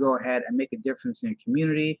energy to go ahead and make a difference in your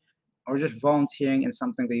community, or just volunteering in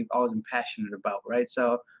something that you've always been passionate about, right?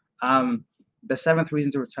 So, the seventh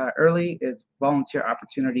reason to retire early is volunteer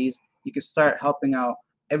opportunities. You can start helping out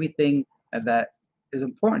everything that is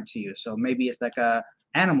important to you. So maybe it's like a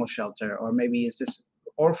animal shelter, or maybe it's just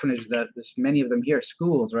orphanage, that there's many of them here,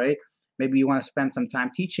 schools, right? Maybe you want to spend some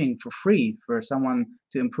time teaching for free for someone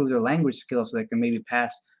to improve their language skills so they can maybe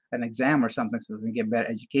pass an exam or something, so they can get better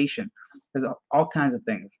education. There's all kinds of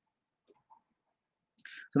things.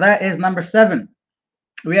 So that is number 7.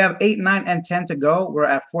 We have 8, 9, and 10 to go. We're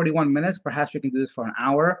at 41 minutes. Perhaps we can do this for an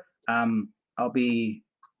hour. I'll be,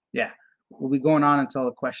 yeah, we'll be going on until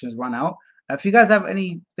the questions run out. If you guys have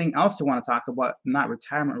anything else you want to talk about, not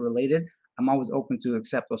retirement related, I'm always open to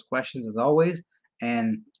accept those questions as always.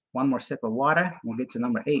 And one more sip of water, we'll get to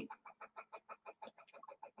number 8.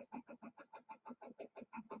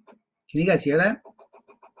 Can you guys hear that?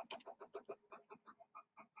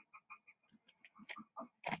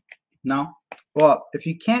 No? Well, if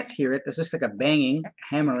you can't hear it, it's just like a banging,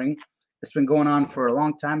 hammering. It's been going on for a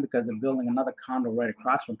long time because they're building another condo right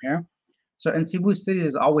across from here. So in Cebu City,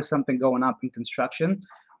 there's always something going up in construction,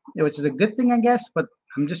 which is a good thing, I guess. But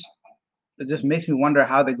it just makes me wonder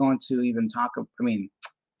how they're going to even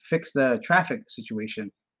fix the traffic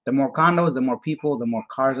situation. The more condos, the more people, the more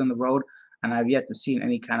cars on the road, and I've yet to see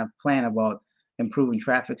any kind of plan about improving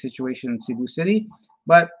traffic situation in Cebu City.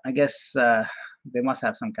 But I guess they must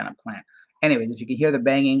have some kind of plan. Anyways, if you can hear the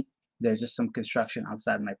banging, there's just some construction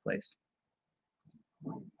outside my place.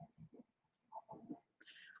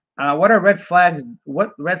 What are red flags?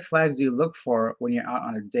 What red flags do you look for when you're out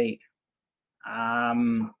on a date?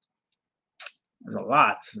 Um, there's a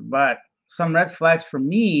lot, but some red flags for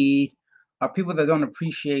me are people that don't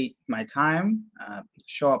appreciate my time,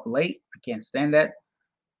 show up late. I can't stand that.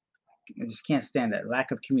 I just can't stand that. Lack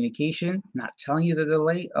of communication, not telling you that they're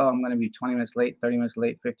late. Oh, I'm going to be 20 minutes late, 30 minutes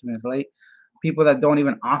late, 50 minutes late. People that don't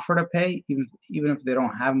even offer to pay, even if they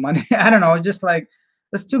don't have money. I don't know. Just like,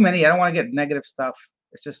 there's too many. I don't want to get negative stuff.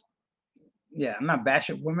 It's just, yeah, I'm not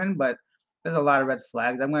bashing women, but there's a lot of red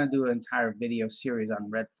flags. I'm going to do an entire video series on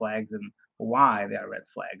red flags and why they are red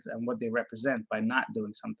flags and what they represent by not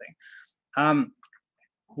doing something. Um,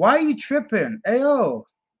 why are you tripping? Ayo,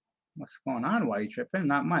 what's going on? Why are you tripping?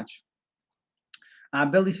 Not much.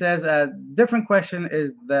 Billy says, different question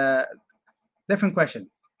is the different question.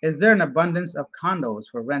 Is there an abundance of condos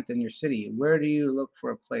for rent in your city? Where do you look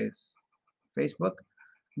for a place? Facebook?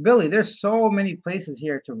 Billy, there's so many places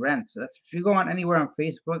here to rent. So if you go on anywhere on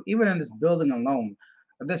Facebook, even in this building alone,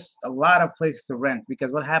 there's a lot of places to rent,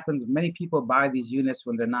 because what happens, many people buy these units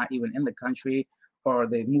when they're not even in the country, or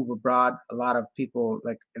they move abroad. A lot of people,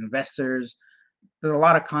 like investors, there's a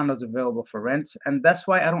lot of condos available for rent, and that's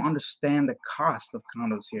why I don't understand the cost of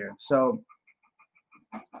condos here. So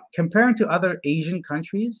comparing to other Asian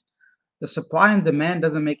countries, the supply and demand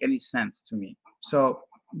doesn't make any sense to me. So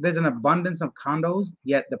there's an abundance of condos,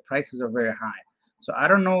 yet the prices are very high. So I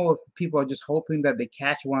don't know if people are just hoping that they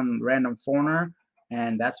catch one random foreigner,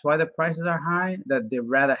 and that's why the prices are high, that they'd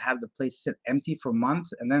rather have the place sit empty for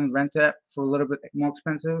months and then rent it for a little bit more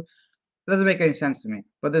expensive. It doesn't make any sense to me.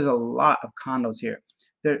 But there's a lot of condos here.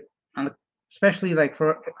 There, on the especially like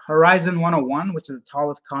for Horizon 101, which is the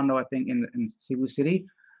tallest condo I think in Cebu City.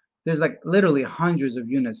 There's like literally hundreds of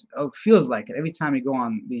units. It feels like it every time you go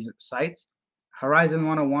on these sites. Horizon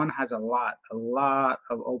 101 has a lot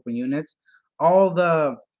of open units. All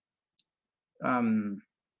the um,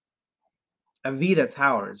 Avita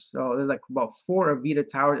towers. So there's like about four Avita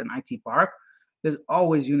towers in IT Park. There's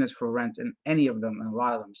always units for rent in any of them and a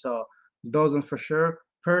lot of them. So those ones for sure.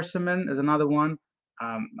 Persimmon is another one.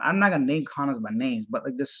 I'm not gonna name condos by names, but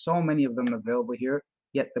like there's so many of them available here.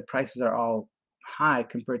 Yet the prices are all high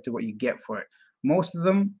compared to what you get for it. Most of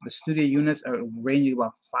them, the studio units are ranging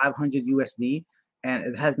about 500 USD, and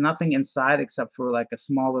it has nothing inside except for like a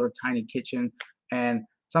small little tiny kitchen. And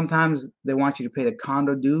sometimes they want you to pay the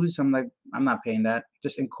condo dues. I'm like, I'm not paying that.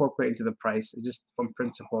 Just incorporate into the price. Just from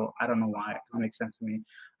principle. I don't know why. It doesn't make sense to me.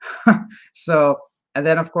 So, and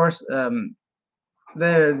then of course,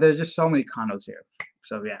 there's just so many condos here.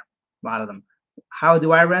 So yeah, a lot of them. How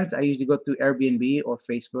do I rent? I usually go through Airbnb or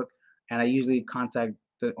Facebook, and I usually contact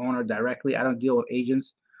the owner directly. I don't deal with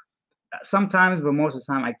agents. Sometimes, but most of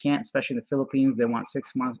the time I can't, especially in the Philippines. They want 6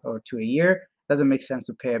 months or to a year. Doesn't make sense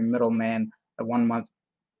to pay a middleman a 1 month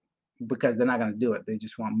because they're not going to do it. They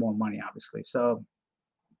just want more money, obviously. So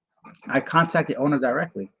I contact the owner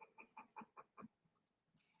directly.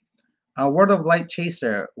 Word of Light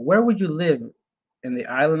Chaser, where would you live in the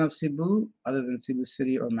island of Cebu other than Cebu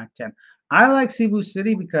City or Mactan? I like Cebu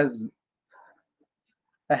City because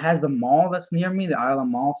it has the mall that's near me, the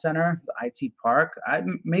Island Mall Center, the IT Park.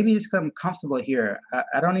 Maybe just 'cause I'm comfortable here.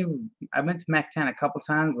 I don't even. I've been to Mactan a couple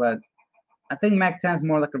times, but I think Mactan's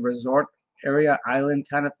more like a resort area, island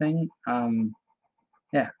kind of thing.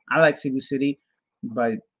 Yeah, I like Cebu City,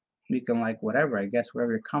 but you can like whatever, I guess,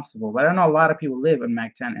 wherever you're comfortable. But I know a lot of people live in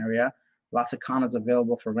Mactan area. Lots of condos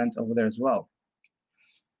available for rent over there as well.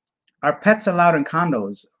 Are pets allowed in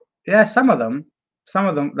condos? Yeah, some of them. Some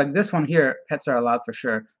of them, like this one here, pets are allowed for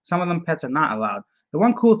sure. Some of them, pets are not allowed. The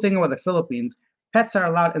one cool thing about the Philippines, pets are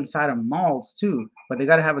allowed inside of malls too, but they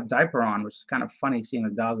got to have a diaper on, which is kind of funny seeing a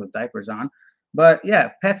dog with diapers on. But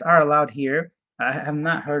yeah, pets are allowed here. I have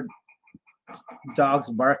not heard dogs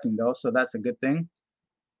barking though, so that's a good thing.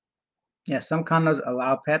 Yeah, some condos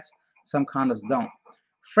allow pets, some condos don't.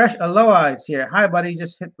 Fresh Aloha is here. Hi, buddy.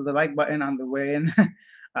 Just hit the like button on the way in.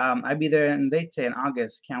 I'll be there in Leyte in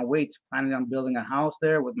August. Can't wait. Planning on building a house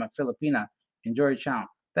there with my Filipina. Enjoy your chow.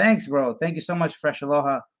 Thanks, bro. Thank you so much, Fresh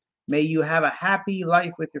Aloha. May you have a happy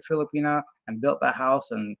life with your Filipina and build that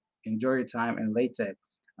house and enjoy your time in Leyte.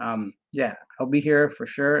 Yeah, I'll be here for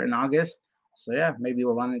sure in August. So yeah, maybe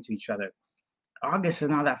we'll run into each other. August is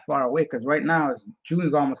not that far away because right now it's June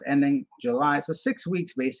is almost ending, July, so 6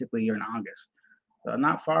 weeks basically you're in August, so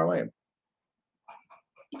not far away.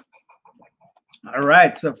 All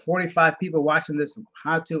right, so 45 people watching this,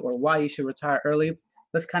 how to or why you should retire early.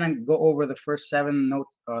 Let's kind of go over the first seven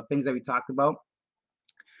notes, things that we talked about.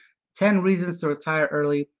 10 reasons to retire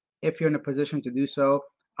early if you're in a position to do so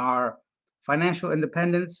are financial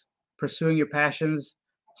independence, pursuing your passions,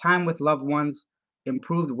 time with loved ones,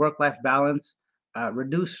 improved work-life balance,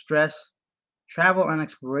 reduce stress, travel and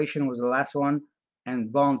exploration was the last one,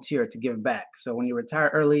 and volunteer to give back. So when you retire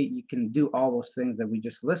early, you can do all those things that we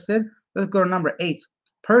just listed. Let's go to number 8,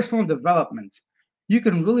 personal development. You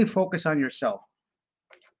can really focus on yourself.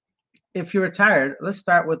 If you're retired, let's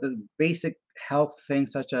start with the basic health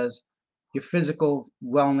things such as your physical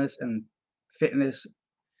wellness and fitness.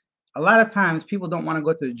 A lot of times people don't want to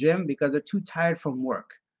go to the gym because they're too tired from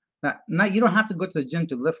work. Now, not you don't have to go to the gym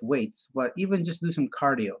to lift weights, but even just do some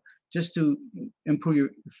cardio, just to improve your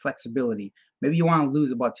flexibility. Maybe you want to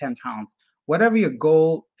lose about 10 pounds. Whatever your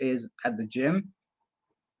goal is at the gym,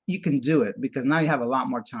 you can do it because now you have a lot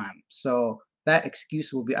more time. So that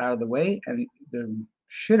excuse will be out of the way, and there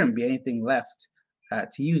shouldn't be anything left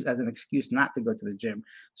to use as an excuse not to go to the gym.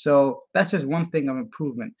 So that's just one thing of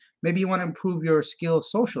improvement. Maybe you want to improve your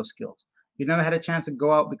skills, social skills. You never had a chance to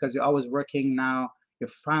go out because you're always working. Now you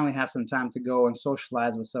finally have some time to go and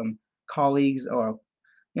socialize with some colleagues or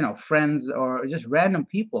friends or just random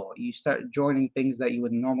people. You start joining things that you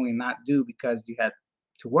would normally not do because you had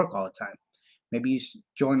to work all the time. Maybe you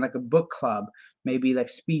join like a book club, maybe like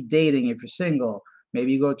speed dating if you're single.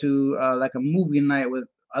 Maybe you go to like a movie night with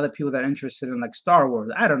other people that are interested in like Star Wars.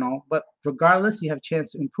 I don't know, but regardless, you have a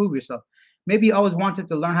chance to improve yourself. Maybe you always wanted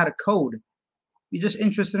to learn how to code. You're just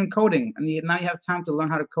interested in coding, and now you have time to learn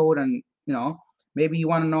how to code, and maybe you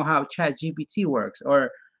want to know how Chat GPT works, or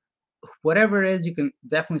whatever it is. You can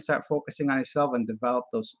definitely start focusing on yourself and develop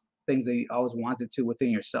those things that you always wanted to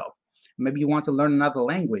within yourself. Maybe you want to learn another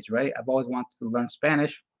language, right? I've always wanted to learn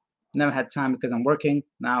Spanish. Never had time because I'm working.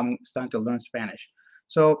 Now I'm starting to learn Spanish.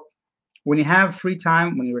 So When you have free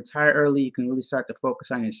time, when you retire early, you can really start to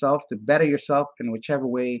focus on yourself to better yourself in whichever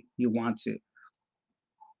way you want to.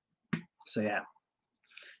 So yeah.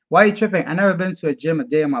 Why are you tripping? I never been to a gym a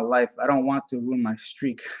day in my life. I don't want to ruin my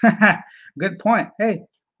streak. Good point. Hey,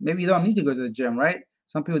 maybe you don't need to go to the gym, right?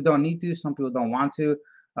 Some people don't need to, some people don't want to.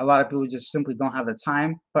 A lot of people just simply don't have the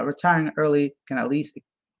time. But retiring early can at least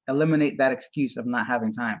eliminate that excuse of not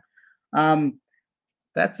having time. Um,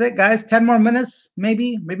 that's it, guys. 10 more minutes,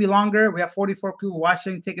 maybe longer. We have 44 people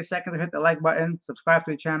watching. Take a second to hit the like button, subscribe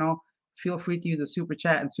to the channel. Feel free to use the super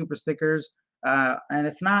chat and super stickers. And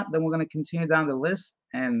if not, then we're going to continue down the list.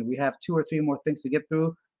 And we have 2 or 3 more things to get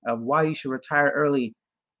through of why you should retire early,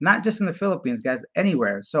 not just in the Philippines, guys,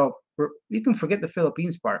 anywhere. So you can forget the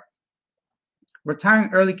Philippines part. Retiring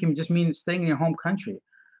early can just mean staying in your home country.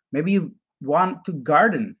 Maybe you want to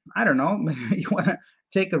garden. I don't know. Maybe you want to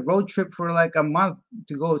take a road trip for like a month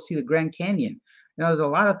to go see the Grand Canyon. There's a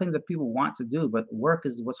lot of things that people want to do, but work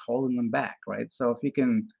is what's holding them back, right? So if you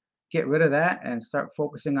can get rid of that and start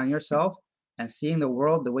focusing on yourself and seeing the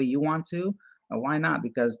world the way you want to, why not?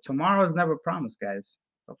 Because tomorrow is never promised, guys.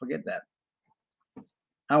 Don't forget that.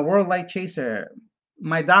 A world light chaser.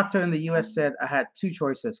 My doctor in the US said I had 2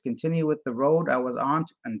 choices: continue with the road I was on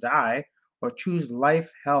and die, or choose life.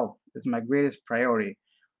 Health is my greatest priority.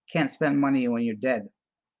 Can't spend money when you're dead.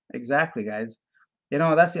 Exactly, guys.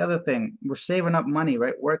 That's the other thing. We're saving up money,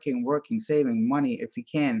 right? Working, saving money if you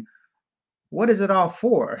can. What is it all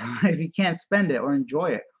for if you can't spend it or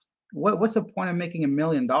enjoy it? What's the point of making $1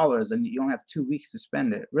 million and you only have 2 weeks to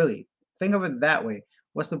spend it? Really, think of it that way.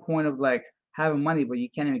 What's the point of like having money but you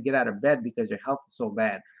can't even get out of bed because your health is so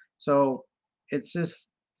bad? So it's just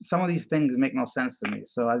some of these things make no sense to me.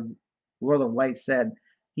 So as World of Light said,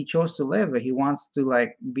 he chose to live and he wants to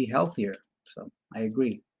like be healthier. So I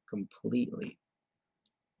agree completely.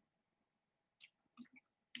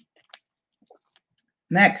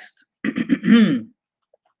 Next,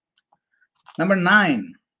 number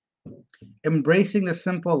 9, embracing the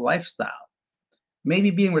simple lifestyle.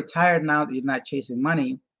 Maybe being retired now that you're not chasing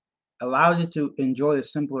money allows you to enjoy the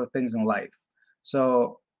simpler things in life.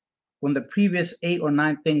 So when the previous 8 or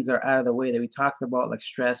 9 things are out of the way that we talked about, like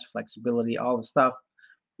stress, flexibility, all the stuff,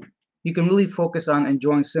 you can really focus on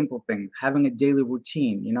enjoying simple things, having a daily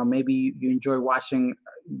routine. Maybe you enjoy watching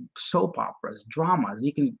soap operas, dramas.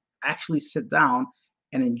 You can actually sit down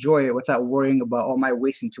and enjoy it without worrying about, oh, am I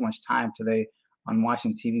wasting too much time today on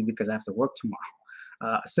watching TV because I have to work tomorrow?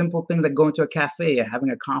 A simple thing like going to a cafe and having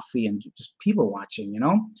a coffee and just people watching,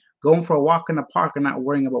 going for a walk in the park and not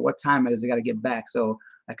worrying about what time it is. I got to get back so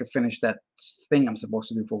I can finish that thing I'm supposed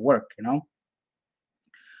to do for work.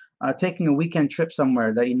 Taking a weekend trip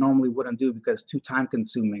somewhere that you normally wouldn't do because it's too time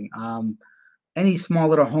consuming. Any small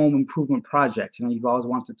little home improvement project, you've always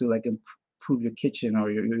wanted to like improve your kitchen or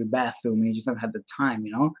your bathroom and you just never had the time.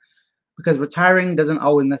 Because retiring doesn't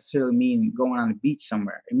always necessarily mean going on a beach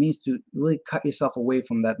somewhere. It means to really cut yourself away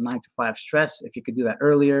from that 9 to 5 stress. If you could do that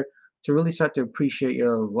earlier, to really start to appreciate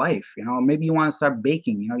your life. Maybe you want to start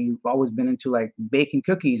baking. You've always been into like baking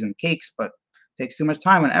cookies and cakes, but it takes too much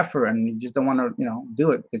time and effort, and you just don't want to,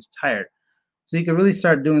 do it because you're tired. So you can really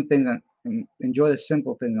start doing things and enjoy the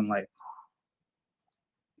simple things in life.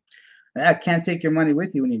 I can't take your money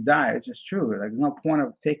with you when you die. It's just true. Like, there's no point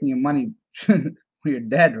of taking your money when you're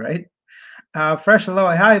dead, right? Fresh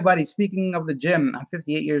hello, hi buddy. Speaking of the gym, I'm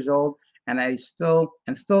 58 years old and I still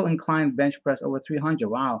incline bench press over 300.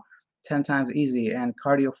 Wow, 10 times easy and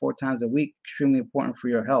cardio 4 times a week. Extremely important for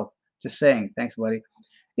your health. Just saying. Thanks, buddy.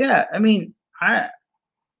 Yeah, I mean, I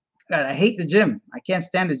hate the gym. I can't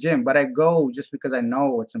stand the gym, but I go just because I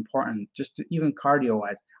know it's important. Just to, even cardio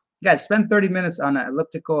wise, guys, spend 30 minutes on an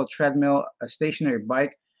elliptical, a treadmill, a stationary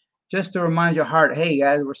bike just to remind your heart, hey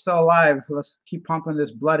guys, we're still alive. Let's keep pumping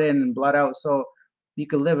this blood in and blood out so you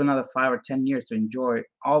can live another 5 or 10 years to enjoy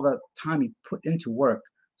all the time you put into work.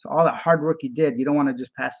 So all that hard work you did, you don't want to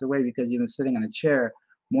just pass away because you've been sitting in a chair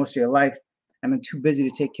most of your life and been too busy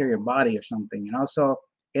to take care of your body or something. So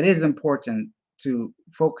it is important to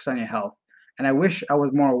focus on your health. And I wish I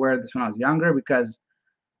was more aware of this when I was younger because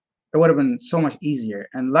it would have been so much easier.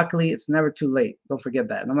 And luckily, it's never too late. Don't forget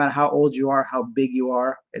that. No matter how old you are, how big you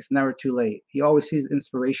are, it's never too late. You always see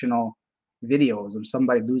inspirational videos of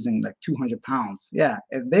somebody losing like 200 pounds. Yeah,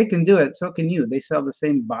 if they can do it, so can you. They still have the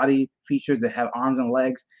same body features. They have arms and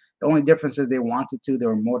legs. The only difference is they wanted to, they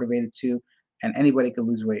were motivated to, and anybody could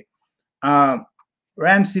lose weight. Um,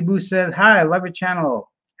 Ramsey Boo says, hi, I love your channel.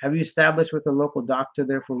 Have you established with a local doctor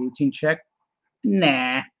there for routine check?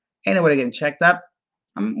 Nah, ain't nobody getting checked up.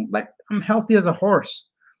 I'm healthy as a horse.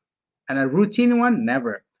 And a routine one,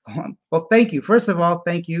 never. Well, thank you. First of all,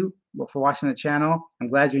 thank you. for watching the channel. I'm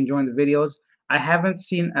glad you're enjoying the videos. I haven't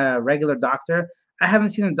seen a regular doctor. I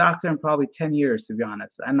haven't seen a doctor in probably 10 years, to be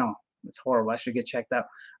honest. I know it's horrible. I should get checked out.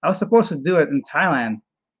 I was supposed to do it in Thailand.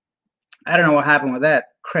 I don't know what happened with that.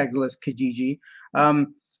 Craigslist Kijiji.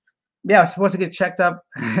 Um, yeah, I was supposed to get checked up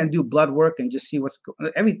and do blood work and just see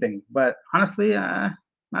everything. But honestly, I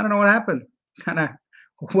don't know what happened. Kind of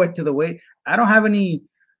went to the way. I don't have any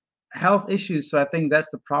health issues, so I think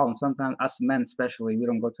that's the problem. Sometimes us men, especially, we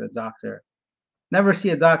don't go to the doctor. Never see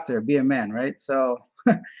a doctor. Be a man, right? So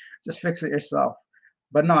just fix it yourself.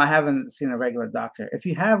 But no, I haven't seen a regular doctor. If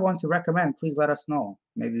you have one to recommend, please let us know.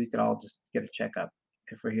 Maybe we could all just get a checkup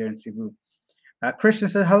if we're here in Cebu. Christian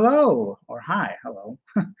said hello or hi, hello.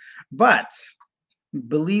 But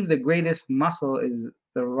believe the greatest muscle is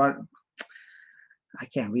the run. I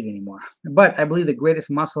can't read anymore. But I believe the greatest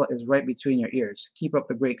muscle is right between your ears. Keep up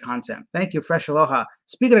the great content. Thank you, Fresh Aloha.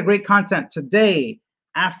 Speaking of great content, today,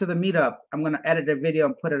 after the meetup, I'm going to edit a video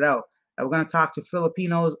and put it out. We're going to talk to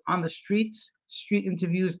Filipinos on the streets, street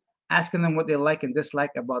interviews, asking them what they like and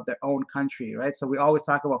dislike about their own country, right? So we always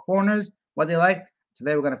talk about foreigners, what they like.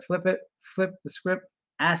 Today, we're going to flip the script,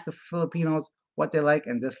 ask the Filipinos what they like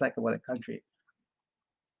and dislike about their country.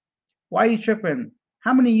 Why are you tripping?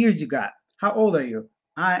 How many years you got? How old are you?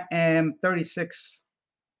 I am 36.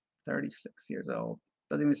 36 years old.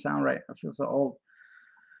 Doesn't even sound right. I feel so old.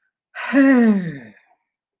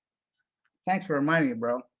 Thanks for reminding me,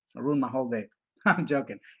 bro. I ruined my whole day. I'm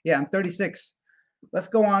joking. Yeah, I'm 36. Let's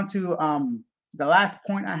go on to the last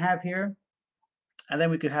point I have here, and then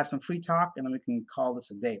we could have some free talk, and then we can call this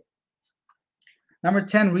a day. Number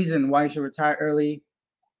 10 reason why you should retire early: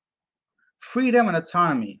 freedom and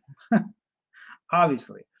autonomy.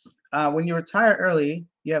 Obviously, when you retire early,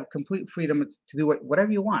 you have complete freedom to do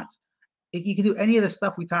whatever you want. You can do any of the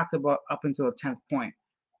stuff we talked about up until the 10th point.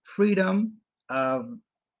 Freedom of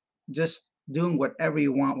just doing whatever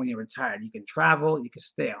you want when you're retired. You can travel, you can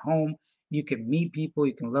stay at home, you can meet people,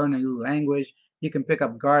 you can learn a new language, you can pick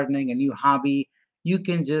up gardening, a new hobby. You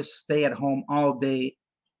can just stay at home all day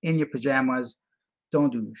in your pajamas.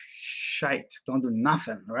 Don't do shite, don't do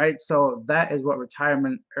nothing, right? So that is what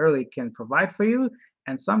retirement early can provide for you.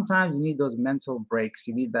 And sometimes you need those mental breaks.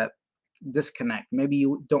 You need that disconnect. Maybe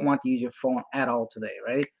you don't want to use your phone at all today,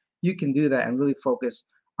 right? You can do that and really focus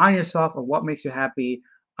on yourself and what makes you happy,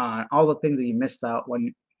 on all the things that you missed out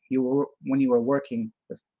when you were working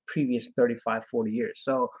the previous 35, 40 years.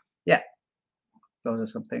 So yeah, those are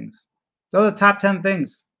some things. Those are the top 10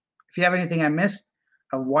 things. If you have anything I missed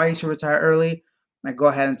of why you should retire early, go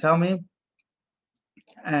ahead and tell me.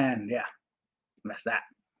 And yeah, that's that.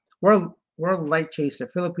 World light chaser.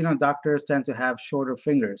 Filipino doctors tend to have shorter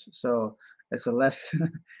fingers, so it's a less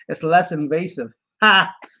it's less invasive.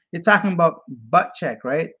 Ha! You're talking about butt check,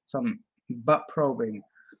 right? Some butt probing.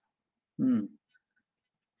 Hmm,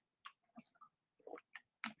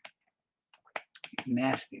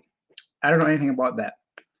 nasty. I don't know anything about that,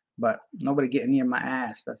 but nobody getting near my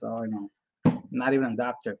ass. That's all I know. Not even a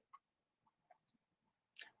doctor.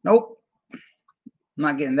 Nope, I'm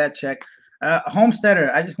not getting that check.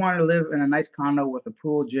 Homesteader. I just wanted to live in a nice condo with a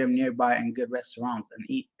pool, gym nearby, and good restaurants, and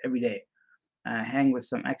eat every day. Hang with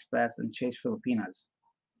some expats and chase Filipinas.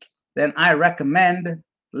 Then I recommend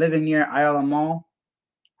living near Ayala Mall,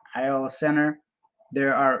 Ayala Center.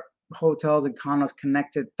 There are hotels and condos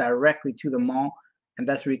connected directly to the mall, and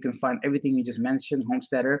that's where you can find everything you just mentioned,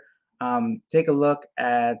 Homesteader. Take a look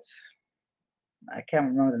at, I can't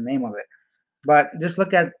remember the name of it, but just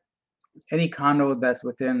look at any condo that's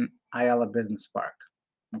within Ayala Business Park.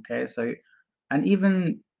 Okay, so, and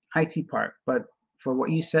even IT Park, but for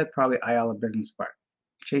what you said, probably Ayala Business Park.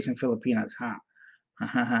 Chasing Filipinas, huh?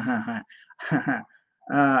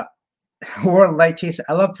 uh, World light chaser.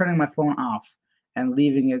 I love turning my phone off and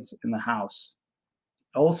leaving it in the house.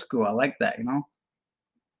 Old school. I like that.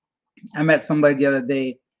 I met somebody the other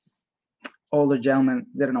day, older gentleman,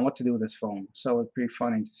 didn't know what to do with his phone. So it's pretty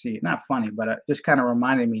funny to see. Not funny, but it just kind of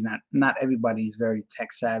reminded me not everybody is very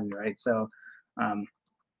tech savvy, right? So, um,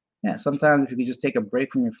 yeah, sometimes if you could just take a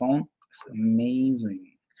break from your phone, it's amazing.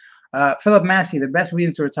 Philip Massey, the best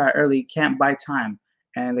reason to retire early: can't buy time.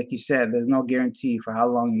 And like you said, there's no guarantee for how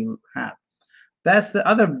long you have. That's the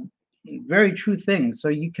other very true thing. So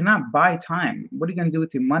you cannot buy time. What are you going to do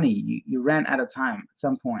with your money? You ran out of time at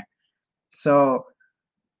some point. So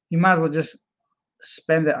you might as well just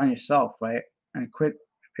spend it on yourself, right? And quit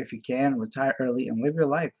if you can, retire early and live your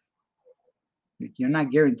life. You're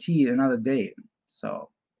not guaranteed another day. So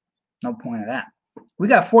no point of that. We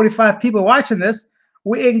got 45 people watching this.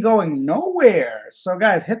 We ain't going nowhere. So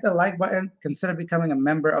guys, hit the like button. Consider becoming a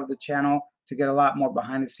member of the channel to get a lot more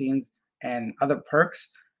behind the scenes and other perks.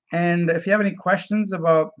 And if you have any questions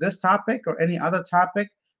about this topic or any other topic,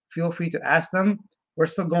 feel free to ask them. We're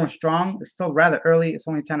still going strong. It's still rather early. It's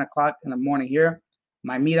only 10 o'clock in the morning here.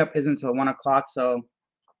 My meetup isn't until 1 o'clock. So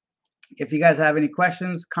if you guys have any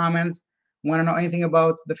questions, comments, want to know anything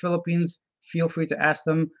about the Philippines, feel free to ask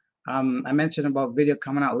them. I mentioned about video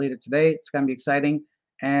coming out later today. It's going to be exciting.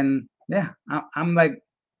 And yeah, I'm like,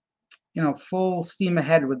 full steam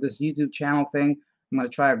ahead with this YouTube channel thing. I'm going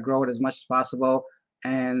to try to grow it as much as possible.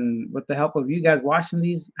 And with the help of you guys watching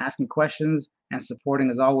these, asking questions, and supporting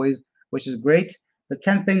as always, which is great. The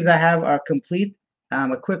 10 things I have are complete.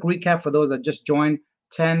 A quick recap for those that just joined.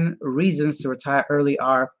 10 reasons to retire early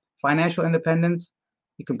are financial independence,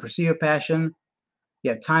 you can pursue your passion,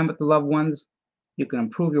 you have time with the loved ones, you can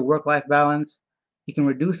improve your work-life balance, you can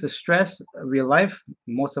reduce the stress of your life.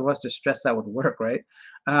 Most of us just stress out with work, right?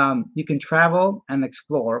 You can travel and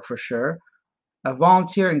explore for sure.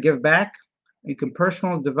 Volunteer and give back. You can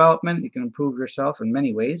personal development. You can improve yourself in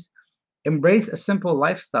many ways. Embrace a simple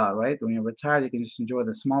lifestyle, right? When you're retired, you can just enjoy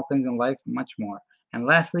the small things in life much more. And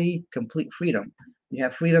lastly, complete freedom. You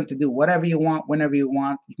have freedom to do whatever you want, whenever you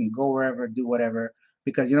want. You can go wherever, do whatever.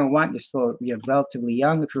 Because you know what? You're relatively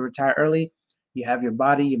young. If you retire early, you have your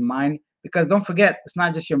body, your mind. Because don't forget, it's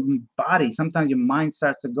not just your body. Sometimes your mind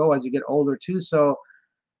starts to go as you get older too. So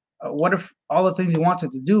what if all the things you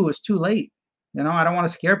wanted to do is too late? I don't want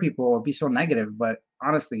to scare people or be so negative, but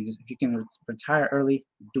honestly, just if you can retire early,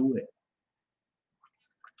 do it.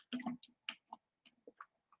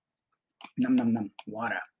 Num num num.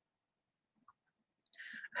 Water.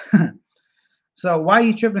 So why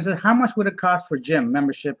you tripping says, how much would it cost for gym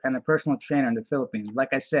membership and a personal trainer in the Philippines?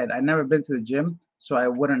 Like I said, I never been to the gym, so I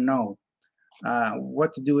wouldn't know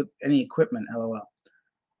what to do with any equipment. LOL.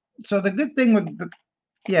 So the good thing with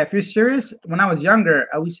yeah, if you're serious, when I was younger,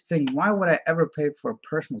 I used to think, why would I ever pay for a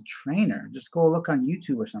personal trainer? Just go look on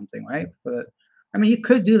YouTube or something, right? But I mean, you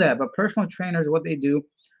could do that, but personal trainers, what they do,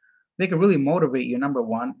 they can really motivate you. Number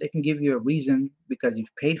one, they can give you a reason because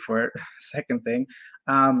you've paid for it. Second thing,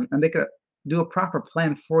 and they could do a proper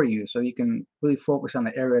plan for you so you can really focus on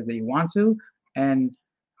the areas that you want to, and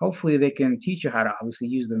hopefully they can teach you how to obviously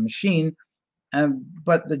use the machine.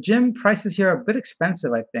 But the gym prices here are a bit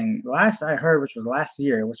expensive, I think. Last I heard, which was last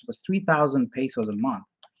year, which was 3,000 pesos a month,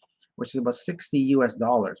 which is about 60 US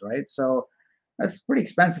dollars, right? So that's pretty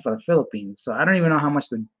expensive for the Philippines. So I don't even know how much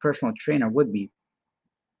the personal trainer would be.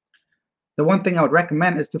 The one thing I would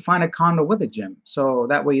recommend is to find a condo with a gym. So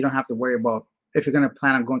that way you don't have to worry about if you're going to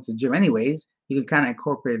plan on going to the gym anyways, you can kind of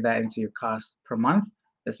incorporate that into your cost per month.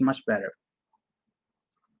 It's much better.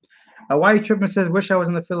 Why you tripping says, wish I was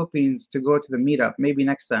in the Philippines to go to the meetup. Maybe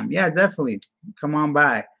next time. Yeah, definitely. Come on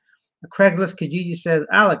by. Craigslist Kijiji says,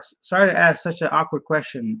 Alex, sorry to ask such an awkward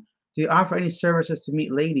question. Do you offer any services to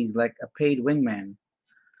meet ladies like a paid wingman?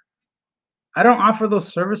 I don't offer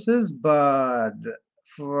those services, but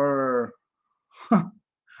for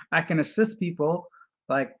I can assist people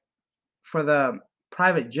like for the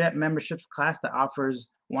private jet memberships class that offers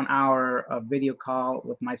 1 hour of video call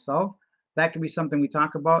with myself. That could be something we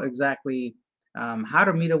talk about exactly how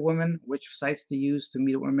to meet a woman, which sites to use to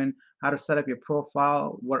meet a woman, how to set up your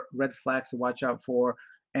profile, what red flags to watch out for,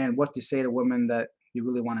 and what to say to women that you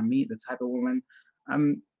really want to meet, the type of woman.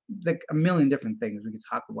 Um, like a million different things we could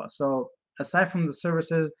talk about. So aside from the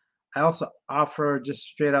services, I also offer just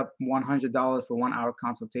straight up $100 for 1 hour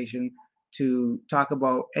consultation to talk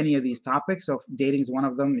about any of these topics. So if dating is one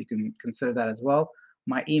of them, you can consider that as well.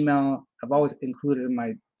 My email, I've always included in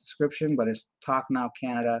my description, but it's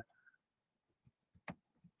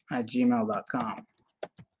talknowcanada@gmail.com.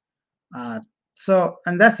 Uh,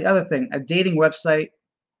 and that's the other thing, a dating website.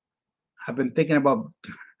 I've been thinking about,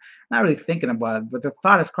 not really thinking about it, but the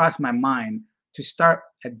thought has crossed my mind to start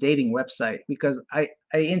a dating website because I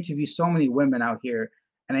interview so many women out here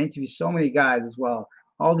and I interview so many guys as well.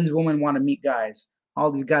 All these women want to meet guys.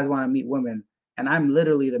 All these guys want to meet women. And I'm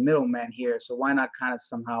literally the middleman here. So why not kind of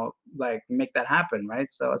somehow like make that happen, right?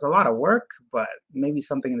 So it's a lot of work, but maybe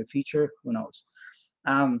something in the future. Who knows?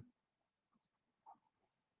 Um,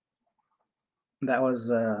 that was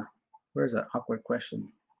where's an awkward question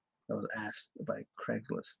that was asked by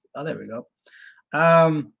Craigslist? Oh, there we go.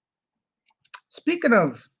 Um, Speaking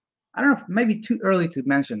of, I don't know if maybe too early to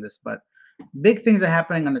mention this, but big things are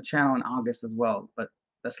happening on the channel in August as well. But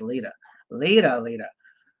that's later. Later.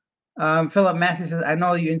 Philip Massey says, I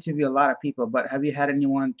know you interview a lot of people, but have you had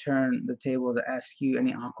anyone turn the table to ask you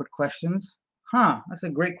any awkward questions? Huh, that's a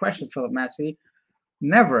great question, Philip Massey.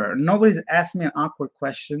 Never. Nobody's asked me an awkward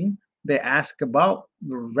question. They ask about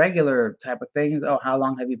the regular type of things. Oh, how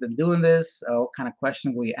long have you been doing this? What kind of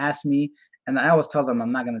questions will you ask me? And I always tell them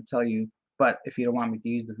I'm not going to tell you. But if you don't want me to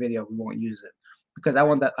use the video, we won't use it because I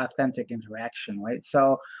want that authentic interaction, right?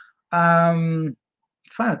 So, trying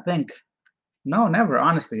to think. No, never.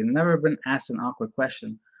 Honestly, never been asked an awkward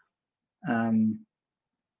question. Um,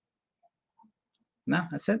 no,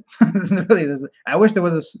 that's it. Really, I wish there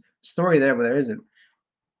was a story there, but there isn't.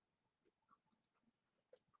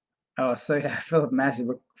 Oh, so yeah, Philip Massey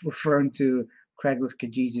referring to Craigslist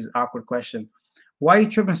Kijiji's awkward question. Why you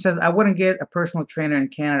tripping says I wouldn't get a personal trainer in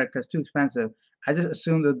Canada because too expensive. I just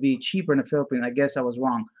assumed it would be cheaper in the Philippines. I guess I was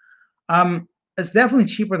wrong. Um, it's definitely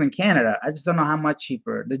cheaper than Canada. I just don't know how much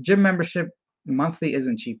cheaper. The gym membership monthly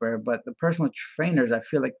isn't cheaper, but the personal trainers, I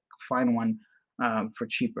feel like find one for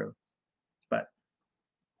cheaper. But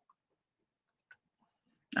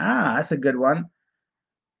that's a good one.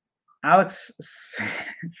 Alex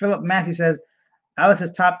Philip Massey says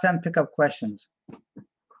Alex's top 10 pickup questions.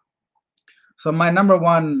 So my number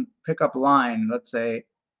one pickup line, let's say,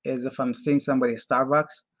 is if I'm seeing somebody at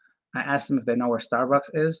Starbucks, I ask them if they know where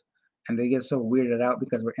Starbucks is, and they get so weirded out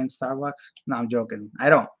because we're in Starbucks. No, I'm joking. I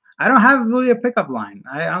don't. I don't have really a pickup line.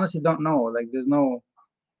 I honestly don't know. Like, there's no.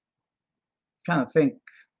 Trying to think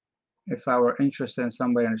if I were interested in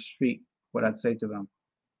somebody on the street, what I'd say to them.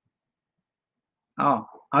 Oh,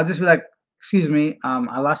 I'll just be like, "Excuse me,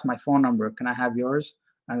 I lost my phone number. Can I have yours?"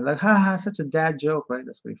 And they're like, "Ha ha, such a dad joke, right?"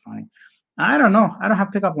 That's pretty funny. I don't know. I don't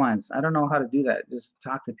have pickup lines. I don't know how to do that. Just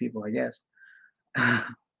talk to people, I guess.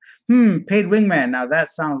 Paid wingman. Now that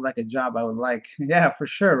sounds like a job I would like. Yeah, for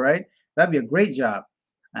sure, right? That'd be a great job.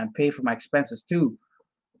 And pay for my expenses too.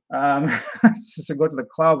 Um, just to go to the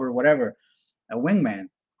club or whatever. A wingman.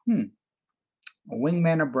 Hmm. A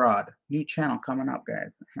wingman abroad. New channel coming up,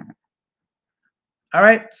 guys. All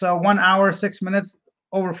right, so 1 hour, 6 minutes,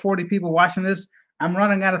 over 40 people watching this. I'm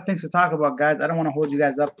running out of things to talk about, guys. I don't want to hold you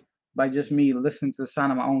guys up by just me listening to the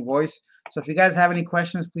sound of my own voice. So if you guys have any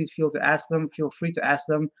questions, please feel to ask them. Feel free to ask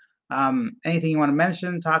them. Anything you want to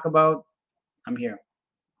mention, talk about, I'm here.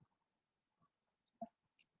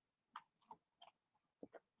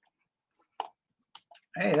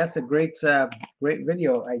 Hey, that's a great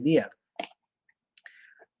video idea.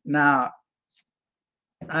 Now,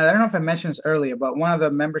 I don't know if I mentioned this earlier, but one of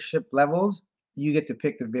the membership levels, you get to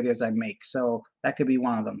pick the videos I make. So that could be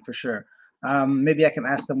one of them for sure. Maybe I can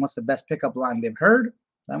ask them what's the best pickup line they've heard.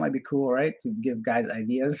 That might be cool, right? To give guys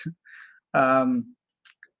ideas. Um,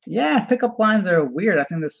 yeah, pickup lines are weird. I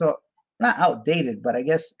think they're so not outdated, but I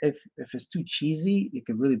guess if it's too cheesy, it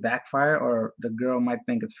could really backfire, or the girl might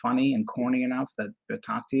think it's funny and corny enough that they'll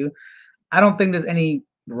talk to you. I don't think there's any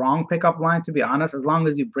wrong pickup line, to be honest. As long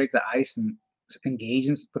as you break the ice and engage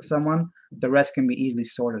with someone, the rest can be easily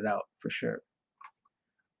sorted out for sure.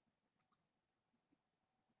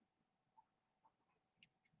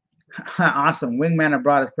 Awesome. Wingman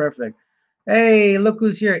abroad is perfect. Hey, look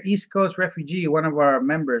who's here. East Coast Refugee, one of our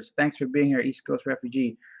members. Thanks for being here, East Coast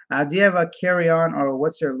Refugee. Do you have a carry on or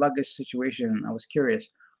what's your luggage situation? I was curious.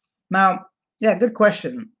 Now, yeah, good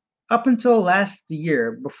question. Up until last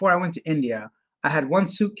year, before I went to India, I had one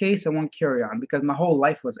suitcase and one carry-on because my whole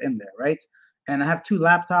life was in there, right? And I have two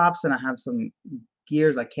laptops and I have some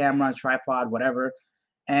gears like camera, tripod, whatever.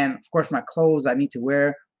 And of course, my clothes I need to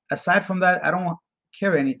wear. Aside from that, I don't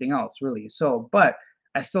carry anything else really. So, but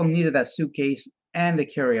I still needed that suitcase and the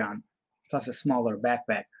carry-on, plus a smaller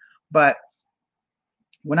backpack. But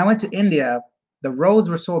when I went to India, the roads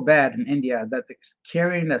were so bad in India that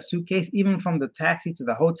carrying that suitcase, even from the taxi to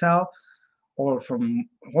the hotel or from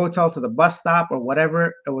hotel to the bus stop or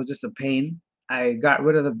whatever, it was just a pain. I got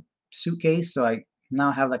rid of the suitcase, so I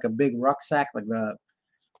now have like a big rucksack, like the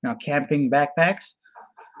camping backpacks.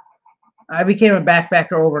 I became a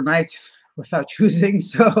backpacker overnight without choosing.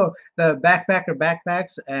 So the backpacker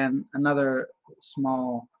backpacks and another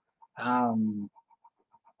small um,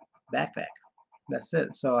 backpack. That's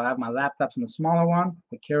it. So I have my laptops in the smaller one,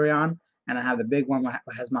 the carry-on, and I have the big one that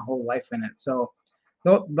has my whole life in it. So,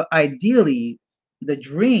 but ideally, the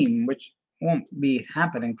dream, which won't be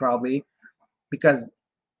happening probably because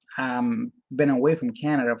been away from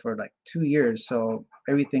Canada for like 2 years, so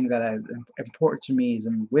everything that I important to me is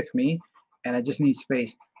with me, and I just need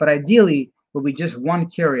space. But ideally, will be just one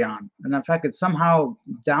carry-on, and if I could somehow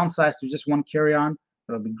downsize to just one carry-on,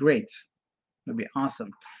 it'll be great. It'll be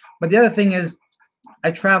awesome. But the other thing is,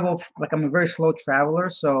 I travel like I'm a very slow traveler.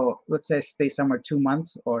 So let's say I stay somewhere 2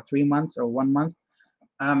 months or 3 months or 1 month.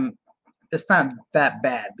 Um, it's not that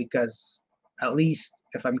bad because at least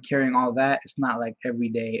if I'm carrying all that, it's not like every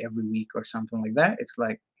day, every week or something like that. It's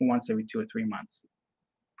like once every 2 or 3 months.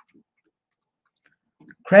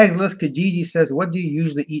 Craigslist Kijiji says, "What do you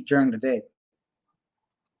usually eat during the day?"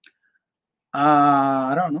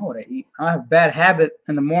 I don't know what I eat. I have bad habit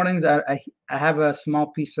in the mornings. I have a small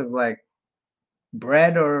piece of like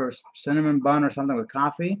bread or cinnamon bun or something with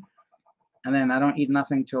coffee, and then I don't eat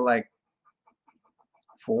nothing till like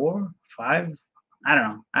 4, 5. I don't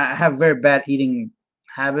know. I have very bad eating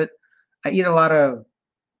habit. I eat a lot of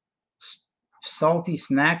salty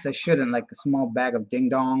snacks. I shouldn't, like a small bag of ding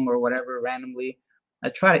dong or whatever randomly. I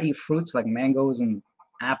try to eat fruits like mangoes and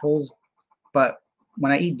apples, but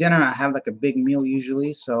when I eat dinner, I have like a big meal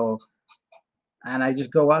usually. So, and I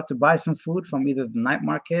just go out to buy some food from either the night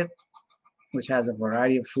market, which has a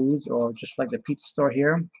variety of foods, or just like the pizza store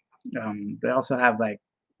here. They also have like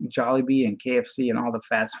Jollibee and KFC and all the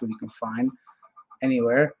fast food you can find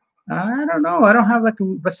anywhere. I don't know. I don't have like,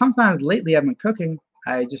 but sometimes lately I've been cooking.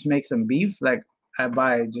 I just make some beef. Like I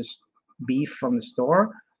buy just beef from the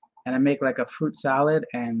store, and I make like a fruit salad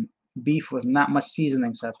and beef with not much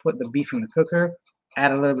seasoning. So I put the beef in the cooker,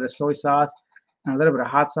 add a little bit of soy sauce and a little bit of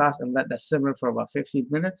hot sauce, and let that simmer for about 15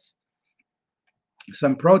 minutes.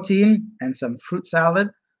 Some protein and some fruit salad.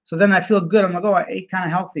 So then I feel good. I'm like, oh, I ate kind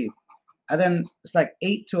of healthy. And then it's like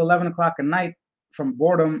 8 to 11 o'clock at night. From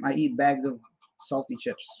boredom, I eat bags of salty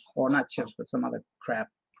chips, or not chips, but some other crap.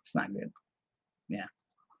 It's not good. Yeah,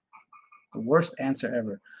 the worst answer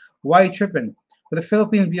ever. Why are you tripping? Would the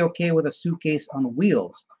Philippines be okay with a suitcase on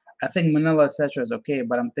wheels? I think Manila, etc. is okay,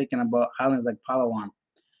 but I'm thinking about islands like Palawan.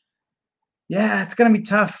 Yeah, it's gonna be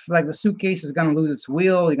tough. Like the suitcase is gonna lose its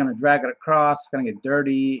wheel. You're gonna drag it across. It's gonna get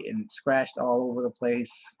dirty and scratched all over the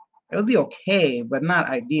place. It would be okay, but not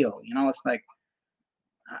ideal. It's like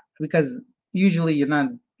because usually you're not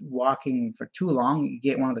walking for too long. You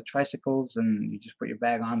get one of the tricycles and you just put your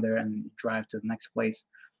bag on there and you drive to the next place.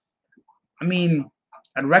 I mean,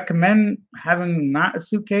 I'd recommend having not a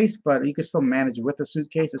suitcase, but you can still manage with a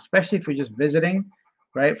suitcase, especially if you're just visiting,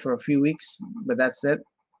 right, for a few weeks. But that's it.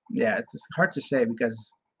 Yeah, it's just hard to say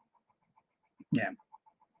because yeah,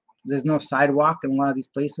 there's no sidewalk in a lot of these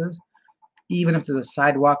places. Even if there's a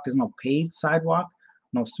sidewalk, there's no paved sidewalk,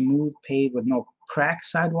 no smooth paved with no cracked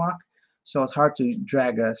sidewalk. So it's hard to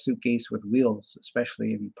drag a suitcase with wheels,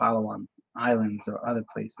 especially in Palawan Islands or other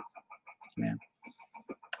places. Man.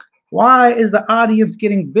 Why is the audience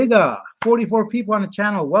getting bigger? 44 people on the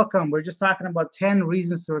channel. Welcome. We're just talking about 10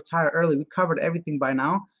 reasons to retire early. We covered everything by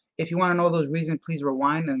now. If you want to know those reasons, please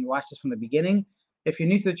rewind and watch this from the beginning. If you're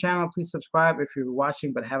new to the channel, please subscribe. If you're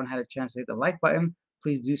watching but haven't had a chance to hit the like button,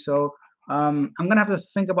 please do so. I'm gonna have to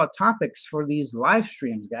think about topics for these live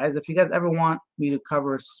streams, guys. If you guys ever want me to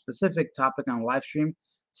cover a specific topic on a live stream,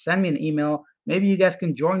 send me an email. Maybe you guys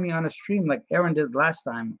can join me on a stream like Aaron did last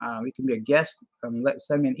time. We can be a guest.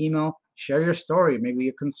 Send me an email. Share your story, maybe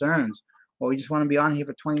your concerns, or you just want to be on here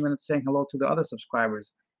for 20 minutes saying hello to the other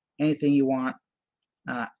subscribers. Anything you want.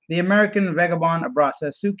 The American Vagabond Abroad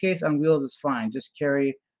says suitcase on wheels is fine. Just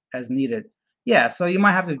carry as needed. Yeah, so you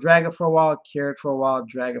might have to drag it for a while, carry it for a while,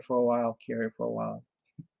 drag it for a while, carry it for a while.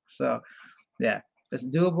 So yeah, it's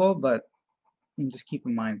doable, but just keep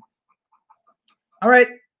in mind. All right,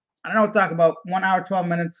 I don't know what to talk about. 1 hour, 12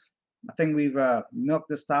 minutes. I think we've milked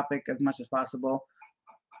this topic as much as possible.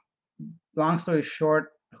 Long story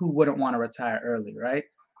short, who wouldn't want to retire early, right?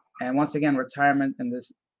 And once again, retirement in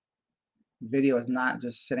this video is not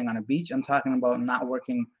just sitting on a beach. I'm talking about not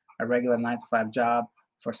working a regular 9 to 5 job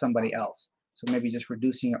for somebody else. So maybe just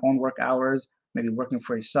reducing your own work hours, maybe working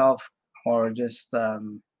for yourself, or just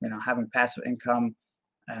having passive income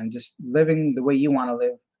and just living the way you want to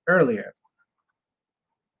live earlier.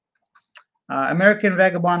 American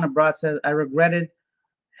Vagabond Abroad says, I regretted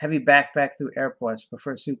heavy backpack through airports,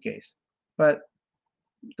 prefer suitcase. But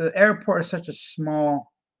the airport is such a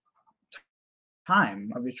small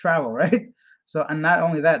time of your travel, right? So, and not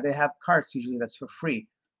only that, they have carts usually that's for free.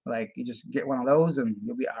 Like you just get one of those and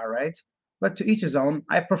you'll be all right. But to each his own.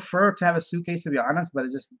 I prefer to have a suitcase to be honest, but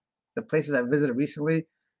it just the places I visited recently, it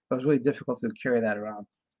was really difficult to carry that around.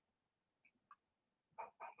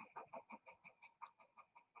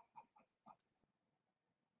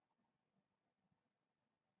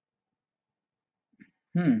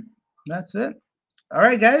 That's it. All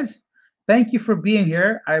right, guys. Thank you for being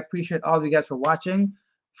here. I appreciate all of you guys for watching,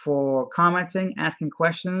 for commenting, asking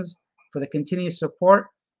questions, for the continued support.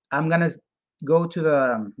 I'm gonna go to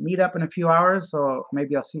the meetup in a few hours, so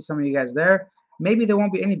maybe I'll see some of you guys there. Maybe there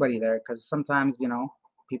won't be anybody there because sometimes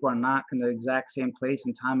people are not in the exact same place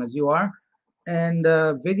and time as you are. And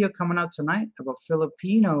a video coming out tonight about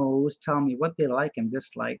Filipinos telling me what they like and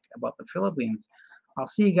dislike about the Philippines. I'll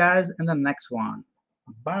see you guys in the next one.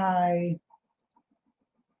 Bye.